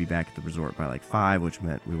had to be back at the resort by like 5, which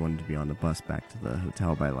meant we wanted to be on the bus back to the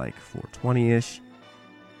hotel by like 4:20ish.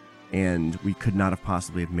 And we could not have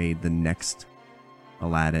possibly have made the next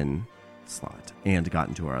Aladdin slot and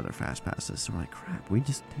gotten to our other fast passes. So we're like, crap, we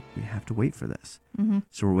have to wait for this. Mm-hmm.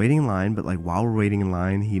 So we're waiting in line, but like while we're waiting in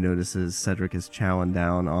line, he notices Cedric is chowing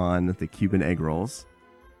down on the Cuban egg rolls,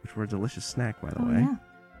 which were a delicious snack, by the way.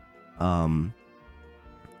 Yeah.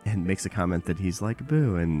 And makes a comment that he's like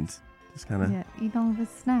Boo and just kind of eat all of his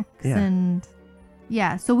snacks. Yeah. And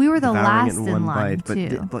so we were the last in one line bite,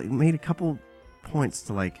 too. but made a couple points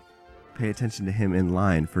to like pay attention to him in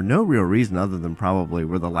line for no real reason other than probably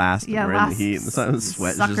we're the last and we're in the heat and the sun,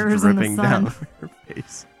 sweat is just dripping down over your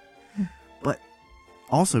face. But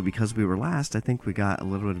also because we were last, I think we got a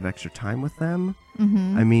little bit of extra time with them.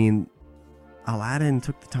 Mm-hmm. I mean, Aladdin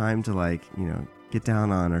took the time to like, get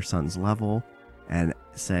down on our son's level and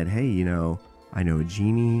said, hey, I know a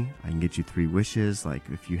genie. I can get you 3 wishes. Like,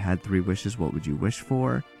 if you had 3 wishes, what would you wish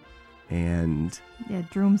for? And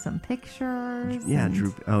drew him some pictures.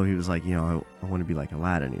 Drew. Oh, he was like, I want to be like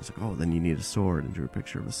Aladdin. He's like, oh, then you need a sword, and drew a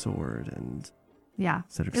picture of a sword. And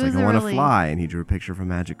Cedric's like, I want to fly, and he drew a picture of a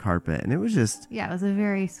magic carpet, and it was just it was a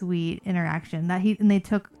very sweet interaction and they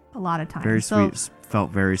took a lot of time. Very sweet,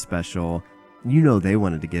 felt very special. They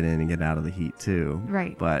wanted to get in and get out of the heat too,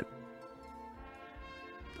 right? But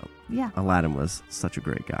Aladdin was such a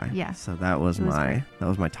great guy. Yeah. So that was my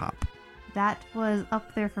top. That was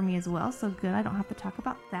up there for me as well. So good. I don't have to talk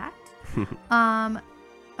about that.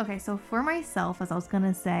 Okay. So for myself, as I was going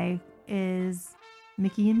to say, is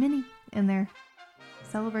Mickey and Minnie in their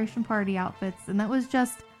celebration party outfits. And that was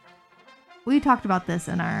we talked about this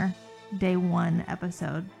in our day 1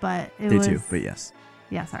 episode, but it was... Day 2, but yes.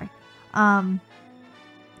 Yeah, sorry.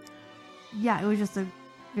 It was just a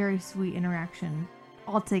very sweet interaction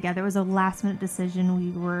altogether. It was a last minute decision.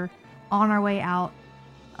 We were on our way out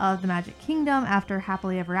of the Magic Kingdom after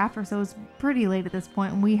Happily Ever After, so it was pretty late at this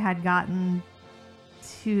point, and we had gotten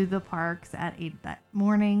to the parks at 8 that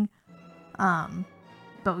morning.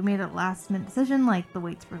 But we made a last minute decision, like the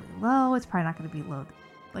wait's really low. It's probably not going to be low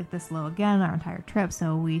like this low again our entire trip,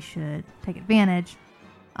 so we should take advantage.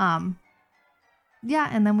 And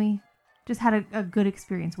then we just had a good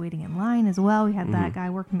experience waiting in line as well. We had that guy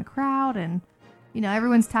working the crowd, and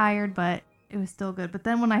everyone's tired, but it was still good. But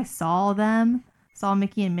then when I saw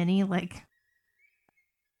Mickey and Minnie, like,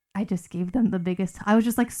 I just gave them the biggest. I was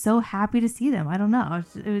just like so happy to see them. I don't know.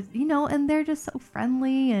 It was and they're just so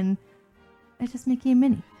friendly, and it's just Mickey and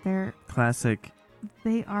Minnie. They're classic.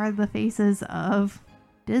 They are the faces of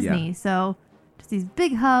Disney. Yeah. So just these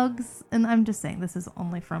big hugs, and I'm just saying this is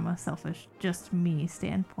only from a selfish, just me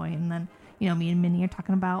standpoint. And then me and Minnie are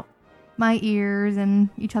talking about my ears and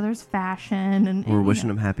each other's fashion, and we're wishing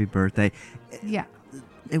them happy birthday. Yeah.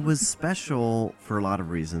 It was special for a lot of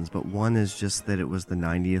reasons, but one is just that it was the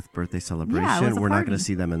 90th birthday celebration. Yeah, it was a We're not going party. to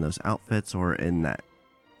see them in those outfits or in that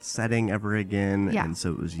setting ever again. Yeah. And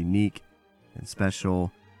so it was unique and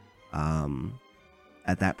special.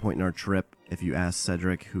 At that point in our trip, if you asked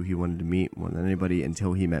Cedric who he wanted to meet more than anybody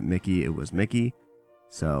until he met Mickey, it was Mickey.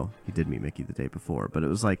 So he did meet Mickey the day before, but it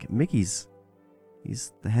was like he's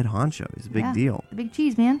the head honcho. He's a big deal. The big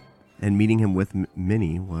cheese, man. And meeting him with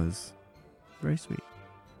Minnie was very sweet.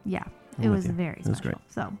 Yeah, I'm it with was you. very It was special.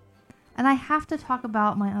 great. So, and I have to talk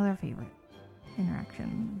about my other favorite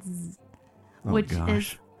interactions, Oh, which gosh.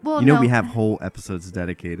 is well, we have whole episodes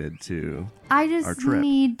dedicated to I our just trip.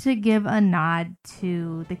 need to give a nod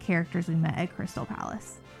to the characters we met at Crystal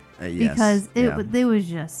Palace yes, because it was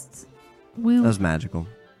just that was magical.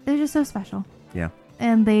 It was just so special. Yeah,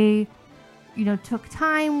 and they, took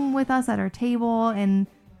time with us at our table, and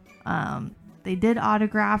they did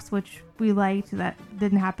autographs, which we liked. That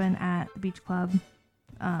didn't happen at the beach club,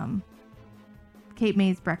 Cape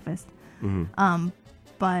May's breakfast. Mm-hmm.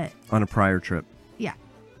 But on a prior trip. Yeah.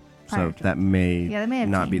 So that may have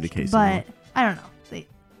not be the changed, case but anymore. I don't know.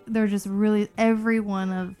 They're just really every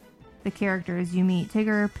one of the characters you meet: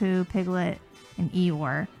 Tigger, Pooh, Piglet, and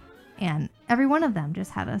Eeyore, and every one of them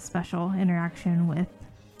just had a special interaction with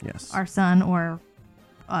our son or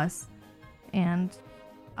us, and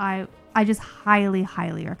I just highly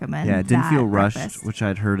recommend. Yeah, it didn't feel rushed, breakfast. which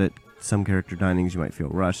I'd heard at some character dinings you might feel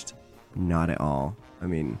rushed. Not at all. I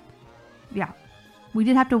mean, yeah, we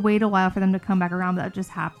did have to wait a while for them to come back around, but that just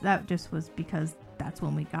happened. That just was because that's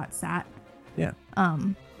when we got sat. Yeah.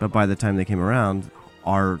 But by the time they came around,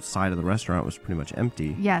 our side of the restaurant was pretty much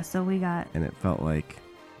empty. Yeah, so we got. And it felt like.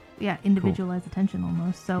 Yeah, individualized attention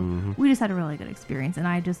almost. So Mm-hmm. we just had a really good experience, and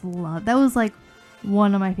I just loved. That was like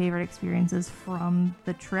one of my favorite experiences from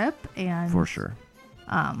the trip, and For sure.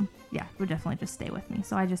 yeah, would definitely just stay with me.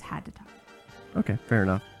 So I just had to talk. Okay, fair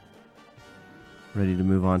enough. Ready to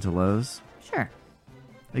move on to lows? Sure.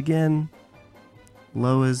 Again,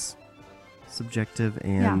 low is subjective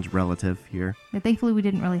and relative here. But thankfully, we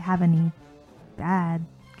didn't really have any bad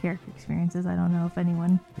character experiences. I don't know if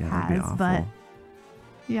anyone Yeah, that'd be has, awful. but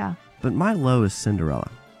yeah. But my low is Cinderella.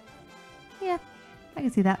 Yeah, I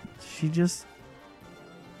can see that. She just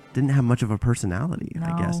didn't have much of a personality,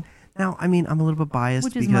 I guess. No. Now, I mean, I'm a little bit biased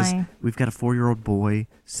Which is because my- we've got a 4-year-old boy.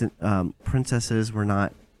 Princesses were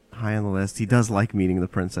not high on the list. He does like meeting the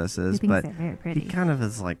He princesses, thinks but they're very pretty. he kind of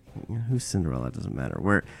is like, who's Cinderella? It doesn't matter.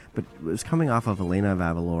 But it was coming off of Elena of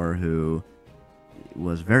Avalor, who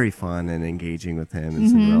was very fun and engaging with him, and Mhm.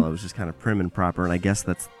 Cinderella was just kind of prim and proper, and I guess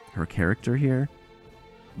that's her character here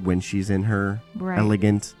when she's in her Right.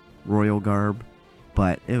 elegant royal garb,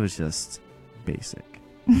 but it was just basic.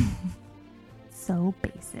 So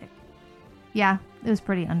basic. Yeah, it was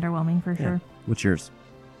pretty underwhelming for sure. What's yours?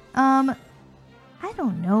 I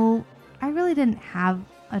don't know. I really didn't have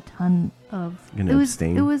a ton of. You gonna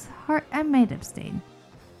abstain? It was hard. I might abstain.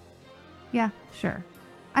 Yeah, sure.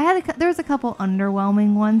 I had there was a couple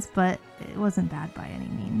underwhelming ones, but it wasn't bad by any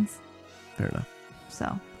means. Fair enough.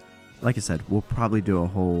 So Like I said, we'll probably do a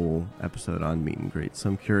whole episode on meet and greets. So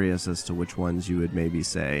I'm curious as to which ones you would maybe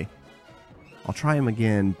say, I'll try him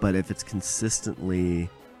again, but if it's consistently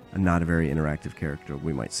not a very interactive character,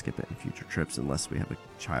 we might skip it in future trips unless we have a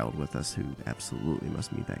child with us who absolutely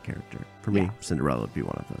must meet that character. For me, Yeah. Cinderella would be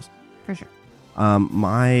one of those. for sure.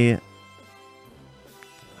 I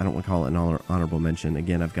don't want to call it an honorable mention.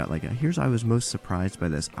 Again, I've got I was most surprised by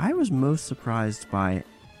this. I was most surprised by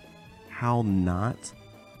how not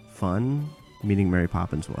fun meeting Mary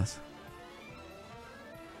Poppins was.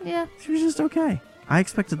 Yeah. She was just okay. I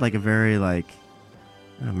expected a very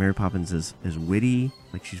Mary Poppins is witty.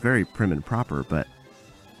 She's very prim and proper, but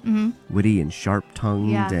Mm-hmm. witty and sharp-tongued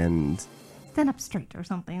Yeah. and Stand up straight or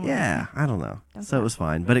something. yeah, I don't know. Don't So it care. was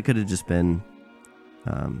fine, but it could have just been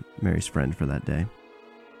Mary's friend for that day.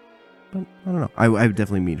 But I don't know. I would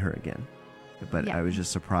definitely meet her again. But Yeah. I was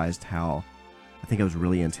just surprised how I think I was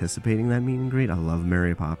really anticipating that meet and greet. I love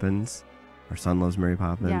Mary Poppins. Our son loves Mary Yeah,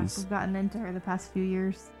 Poppins. we've gotten into her the past few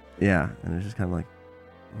years. Yeah, and it was just kind of like,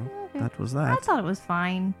 Okay. that was I that. thought it was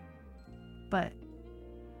fine, but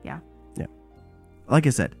Like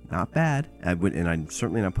I said, not bad. And I'm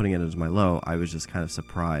certainly not putting it as my low. I was just kind of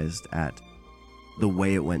surprised at the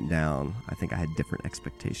way it went down. I think I had different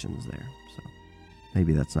expectations there. So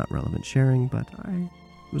maybe that's not relevant sharing, but it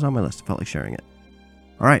was on my list. I felt like sharing it.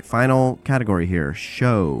 All right, final category here.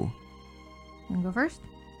 Show. you wanna go first.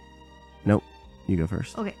 Nope, you go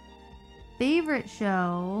first. Okay. Favorite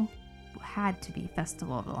show had to be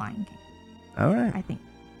Festival of the Lion King. All right. I think.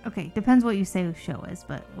 Okay, depends what you say the show is,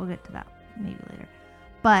 but we'll get to that maybe later.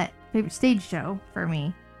 But favorite stage show for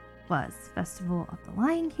me was Festival of the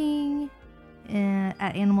Lion King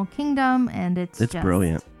at Animal Kingdom, and it's just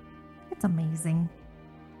brilliant. It's amazing.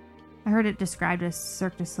 I heard it described as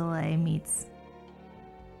Cirque du Soleil meets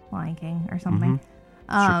Lion King or something.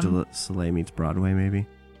 Cirque du Soleil meets Broadway, maybe.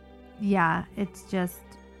 Yeah, it's just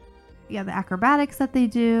the acrobatics that they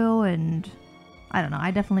do, and I don't know.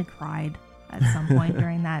 I definitely cried at some point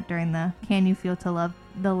during the "Can You Feel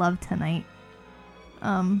the Love Tonight"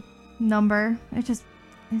 number. It's just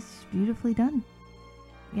beautifully done.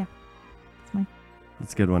 Yeah, it's my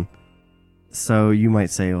That's a good one. So you might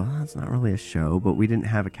say, well, that's not really a show, but we didn't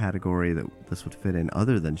have a category that this would fit in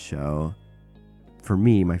other than show. For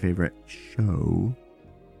me, my favorite show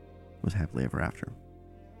was Happily Ever After.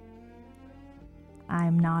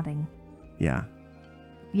 I'm nodding. Yeah.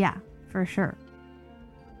 Yeah, for sure.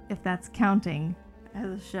 If that's counting as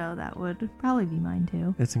a show, that would probably be mine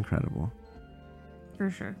too. It's incredible. For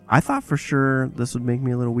sure. I thought for sure this would make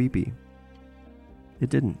me a little weepy. It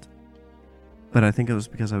didn't. But I think it was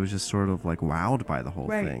because I was just sort of wowed by the whole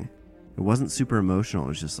Right. thing. It wasn't super emotional. It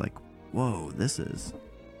was just whoa, this is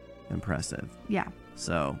impressive. Yeah.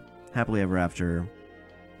 So, Happily Ever After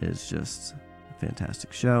is just a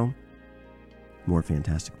fantastic show. More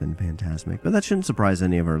fantastic than Fantasmic. But that shouldn't surprise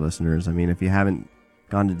any of our listeners. I mean, if you haven't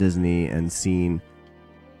gone to Disney and seen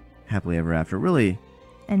Happily Ever After, really,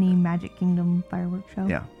 Any Magic Kingdom fireworks show.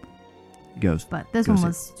 yeah, goes. But this Go one see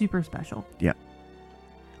was super special.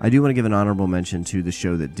 I do want to give an honorable mention to the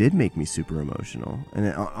show that did make me super emotional.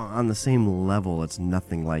 And on the same level, it's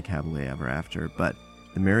nothing like Happily Ever After, but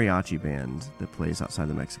the mariachi band that plays outside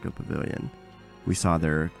the Mexico Pavilion, we saw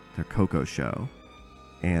their Coco show.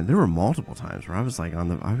 And there were multiple times where I was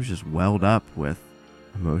I was just welled up with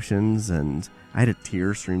emotions, and I had a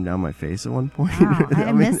tear stream down my face at one point. Wow,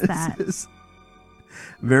 I missed this that. is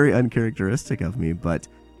very uncharacteristic of me, but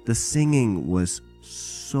the singing was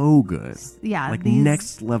so good. Yeah, Like these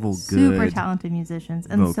next level super good. talented musicians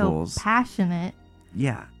and vocals. so passionate.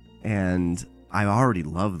 Yeah. And I already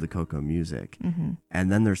love the Coco music. Mm-hmm.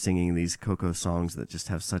 And then they're singing these Coco songs that just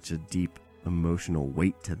have such a deep emotional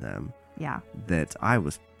weight to them Yeah, that I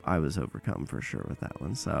was overcome for sure with that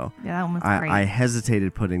one. So yeah, that one was great. I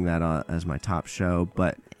hesitated putting that on as my top show,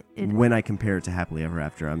 but when I compare it to Happily Ever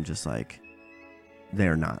After, I'm just like,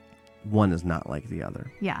 they're not. One is not like the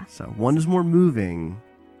other. Yeah, So one is more moving.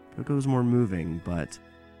 Coco is more moving, but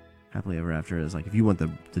Happily Ever After is like, if you want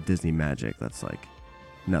the Disney magic, that's like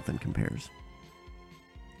nothing compares.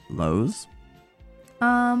 Lows?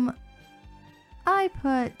 I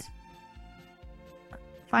put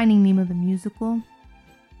Finding Nemo the musical.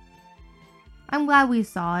 I'm glad we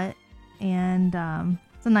saw it, and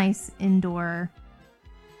it's a nice indoor,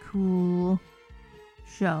 cool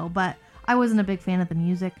show. But I wasn't a big fan of the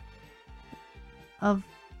music.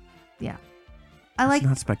 It's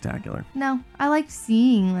not spectacular. No, I liked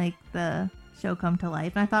seeing like the show come to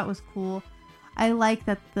life, and I thought it was cool. I like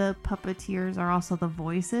that the puppeteers are also the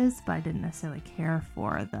voices, but I didn't necessarily care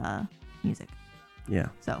for the music. Yeah.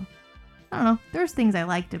 So, I don't know. There's things I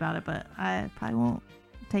liked about it, but I probably won't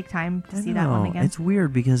take time to see that one again. It's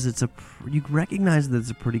weird because you recognize that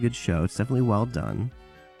it's a pretty good show. It's definitely well done.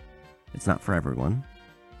 It's not for everyone.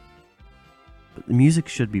 But the music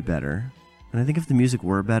should be better. And I think if the music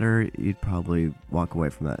were better, you'd probably walk away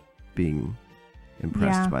from that being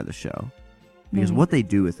impressed Yeah. by the show. Because Maybe. what they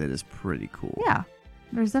do with it is pretty cool. Yeah.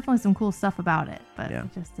 There's definitely some cool stuff about it, but Yeah.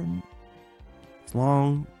 it just didn't. It's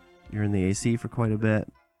long. You're in the AC for quite a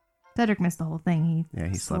bit. Cedric missed the whole thing.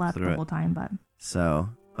 He slept through the it. whole time, but So,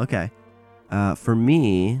 okay. For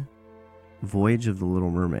me, Voyage of the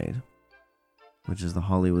Little Mermaid, which is the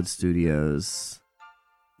Hollywood Studios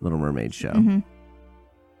Little Mermaid show. Mhm.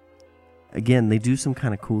 Again, they do some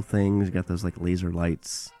kind of cool things. You got those like laser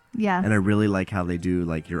lights. yeah. And I really like how they do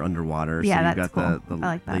like you're underwater. Yeah, so you've that's got cool. the I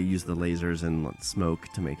like that. They use the lasers and smoke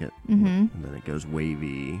to make it, Mhm. and then it goes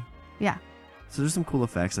wavy. Yeah. So there's some cool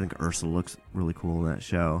effects. I think Ursula looks really cool in that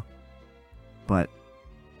show. But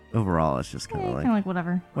overall, it's just kind of Kind of like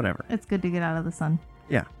whatever. whatever. It's good to get out of the sun.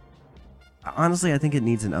 Yeah. Honestly, I think it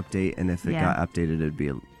needs an update, and if it Yeah. got updated, it'd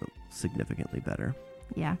be significantly better.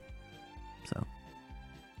 Yeah, So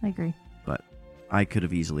I agree. I could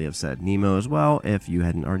have easily have said Nemo as well if you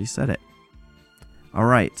hadn't already said it. All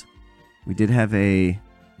right. We did have a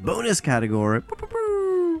bonus category.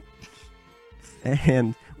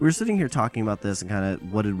 And we were sitting here talking about this and kind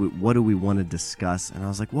of what do we want to discuss? And I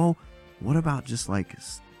was like, well, what about just like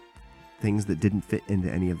things that didn't fit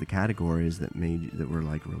into any of the categories that were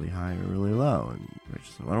like really high or really low? And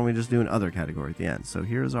so why don't we just do an other category at the end? So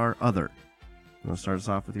here's our other. You want to start us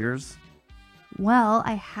off with yours? Well,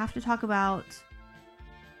 I have to talk about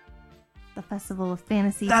the Festival of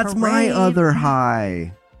Fantasy. That's my Parade. other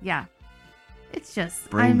high. Yeah, it's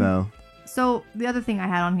just Rainbow. So the other thing I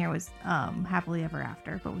had on here was Happily Ever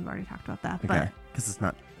After, but we've already talked about that. Okay. Because it's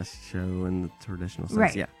not a show in the traditional sense.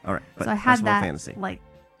 Right. Yeah. All right. But So I had Festival of that Fantasy.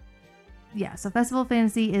 So Festival of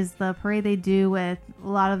Fantasy is the parade they do with a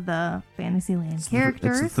lot of the Fantasyland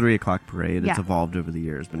characters. It's a 3:00 parade. Yeah. It's evolved over the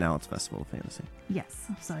years, but now it's Festival of Fantasy. Yes.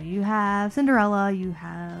 So you have Cinderella, you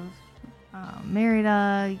have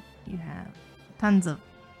Merida, you have tons of,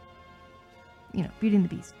 Beauty and the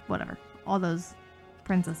Beast, whatever. All those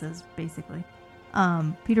princesses, basically.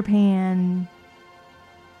 Peter Pan.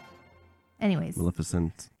 Anyways,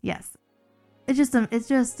 Maleficent. yes. It's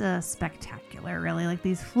just a spectacular, really. Like,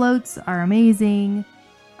 these floats are amazing.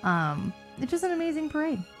 It's just an amazing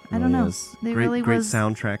parade. I don't know. They Great, really great was.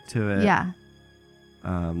 soundtrack to it. Yeah.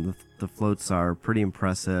 The floats are pretty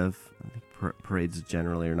impressive. I think parades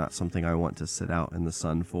generally are not something I want to sit out in the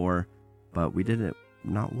sun for, but we did it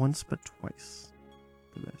not once but twice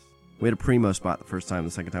for this. We had a primo spot the first time. The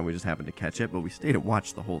second time we just happened to catch it, but we stayed and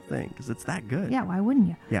watched the whole thing because it's that good. Yeah, why wouldn't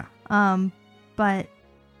you? Yeah. But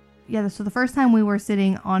yeah, so the first time we were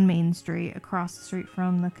sitting on Main Street, across the street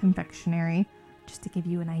from the confectionery, just to give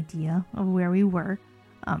you an idea of where we were.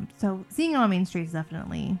 So seeing it on Main Street is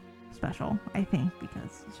definitely special, I think,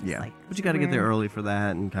 because it's just like, but you got to get there early for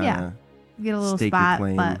that and kind of get a little stake your spot,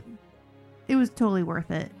 claim. but it was totally worth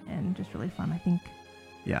it and just really fun, I think.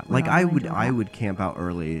 Yeah, We like all I really would enjoyed I that. would camp out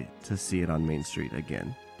early to see it on Main Street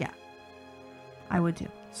again. I would too.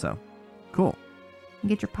 So, cool.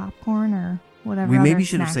 Get your popcorn or whatever. We other maybe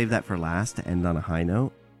should have snack. saved that for last to end on a high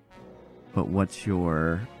note. But what's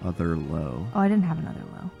your other low? Oh, I didn't have another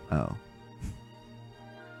low. Oh.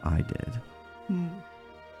 I did. Hmm.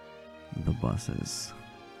 The buses.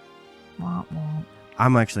 Womp womp.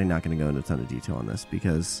 I'm actually not going to go into a ton of detail on this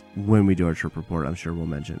because when we do our trip report, I'm sure we'll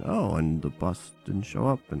mention, oh, and the bus didn't show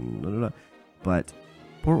up and blah, blah, blah. But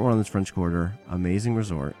Port Orleans French Quarter, amazing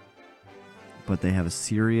resort, but they have a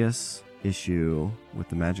serious issue with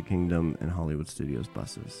the Magic Kingdom and Hollywood Studios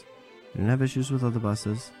buses. They didn't have issues with other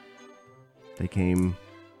buses. They came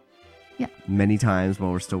many times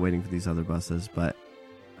while we're still waiting for these other buses, but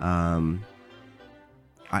I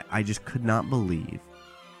just could not believe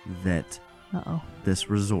that this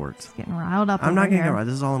resort. It's getting riled up. I'm not going to get riled.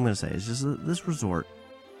 This is all I'm going to say. It's just this resort,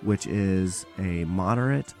 which is a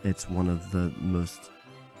moderate. It's one of the most,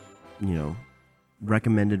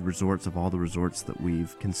 recommended resorts of all the resorts that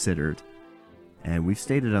we've considered, and we've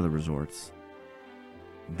stayed at other resorts,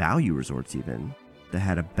 value resorts even, that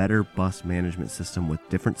had a better bus management system with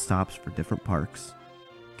different stops for different parks,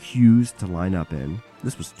 queues to line up in.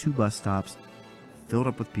 This was 2 bus stops filled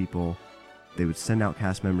up with people. They would send out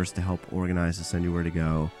cast members to help organize and send you where to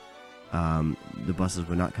go. The buses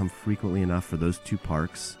would not come frequently enough for those 2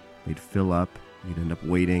 parks. They'd fill up. You'd end up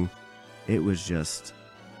waiting. It was just,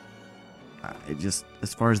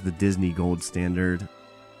 as far as the Disney gold standard,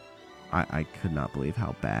 I could not believe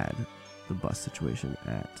how bad the bus situation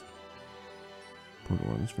at Port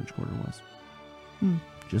Orleans French Quarter was.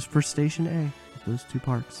 Just for Station A, those 2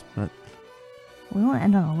 parks. But we won't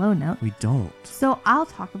end on a low note. we don't. So I'll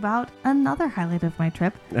talk about another highlight of my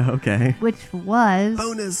trip, Okay. which was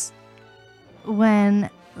Bonus. when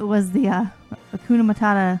it was the Hakuna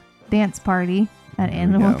Matata dance party at There we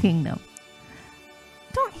Animal go. Kingdom.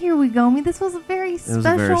 Don't here we go. Me, this was a very It was a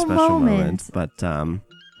very special moment. But go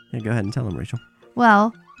ahead and tell them, Rachel.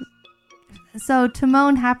 Well, so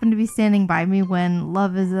Timon happened to be standing by me when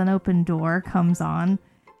Love is an Open Door comes on,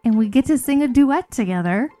 and we get to sing a duet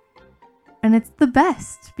together. And it's the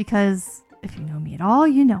best because if you know me at all,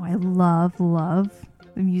 you know I love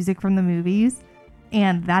the music from the movies.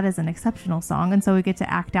 And that is an exceptional song. And so we get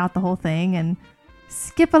to act out the whole thing and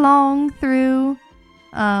skip along through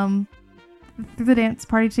the dance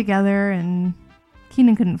party together. And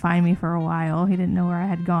Keenan couldn't find me for a while. He didn't know where I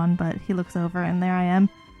had gone, but he looks over and there I am,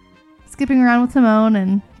 skipping around with Timon,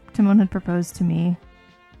 and Timon had proposed to me.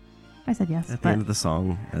 I said yes. At the but end of the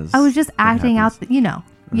song, as I was just that acting out, happens.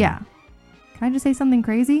 yeah. Can I just say something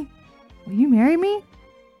crazy? Will you marry me?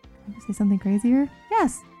 Can I just say something crazier?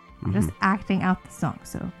 Yes. I'm just acting out the song,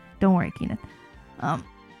 so don't worry, Keenan.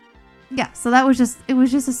 Yeah, so it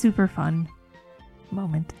was just a super fun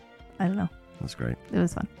moment. I don't know. That's great. It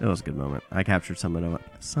was fun. It was a good moment. I captured some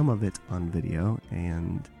of it on video,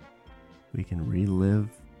 and we can relive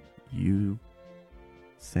you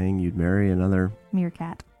saying you'd marry another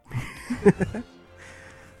Meerkat.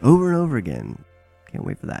 over and over again. Can't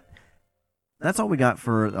wait for that. That's all we got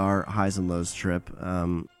for our highs and lows trip.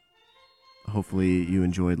 Hopefully you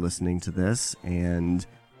enjoyed listening to this, and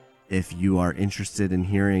if you are interested in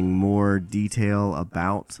hearing more detail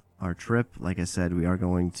about our trip, like I said, we've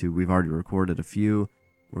already recorded a few.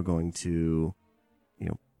 We're going to,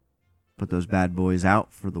 put those bad boys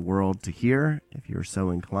out for the world to hear. If you're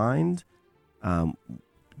so inclined,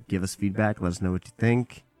 give us feedback. Let us know what you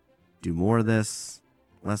think. Do more of this,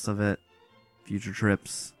 less of it. Future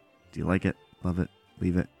trips. Do you like it? Love it?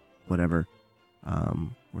 Leave it? Whatever.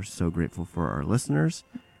 We're so grateful for our listeners.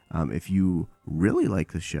 If you really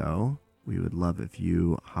like the show, we would love if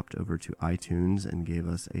you hopped over to iTunes and gave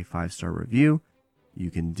us a 5-star review. You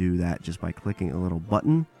can do that just by clicking a little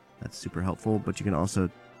button. That's super helpful. But you can also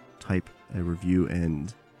type a review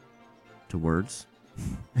into words.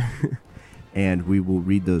 And we will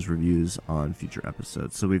read those reviews on future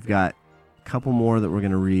episodes. So we've got a couple more that we're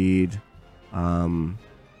going to read.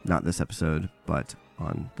 Not this episode, but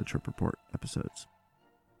on the Trip Report episodes.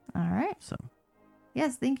 All right. So,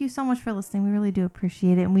 Yes, thank you so much for listening. We really do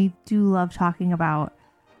appreciate it. And we do love talking about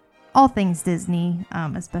all things Disney,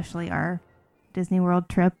 especially our Disney World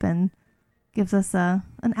trip, and gives us an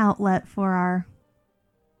outlet for our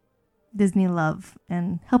Disney love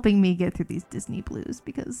and helping me get through these Disney blues,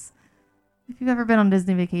 because if you've ever been on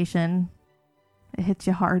Disney vacation, it hits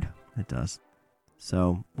you hard. it does.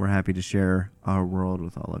 So we're happy to share our world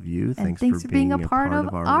with all of you. And thanks for being a part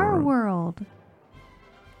of our world.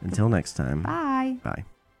 Until next time. Bye. Bye.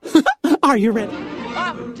 Are you ready?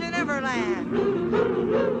 Off to Neverland.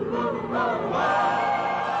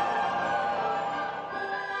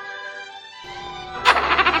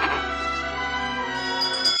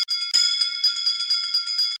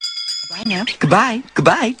 Bye now. Goodbye.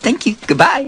 Goodbye. Thank you. Goodbye.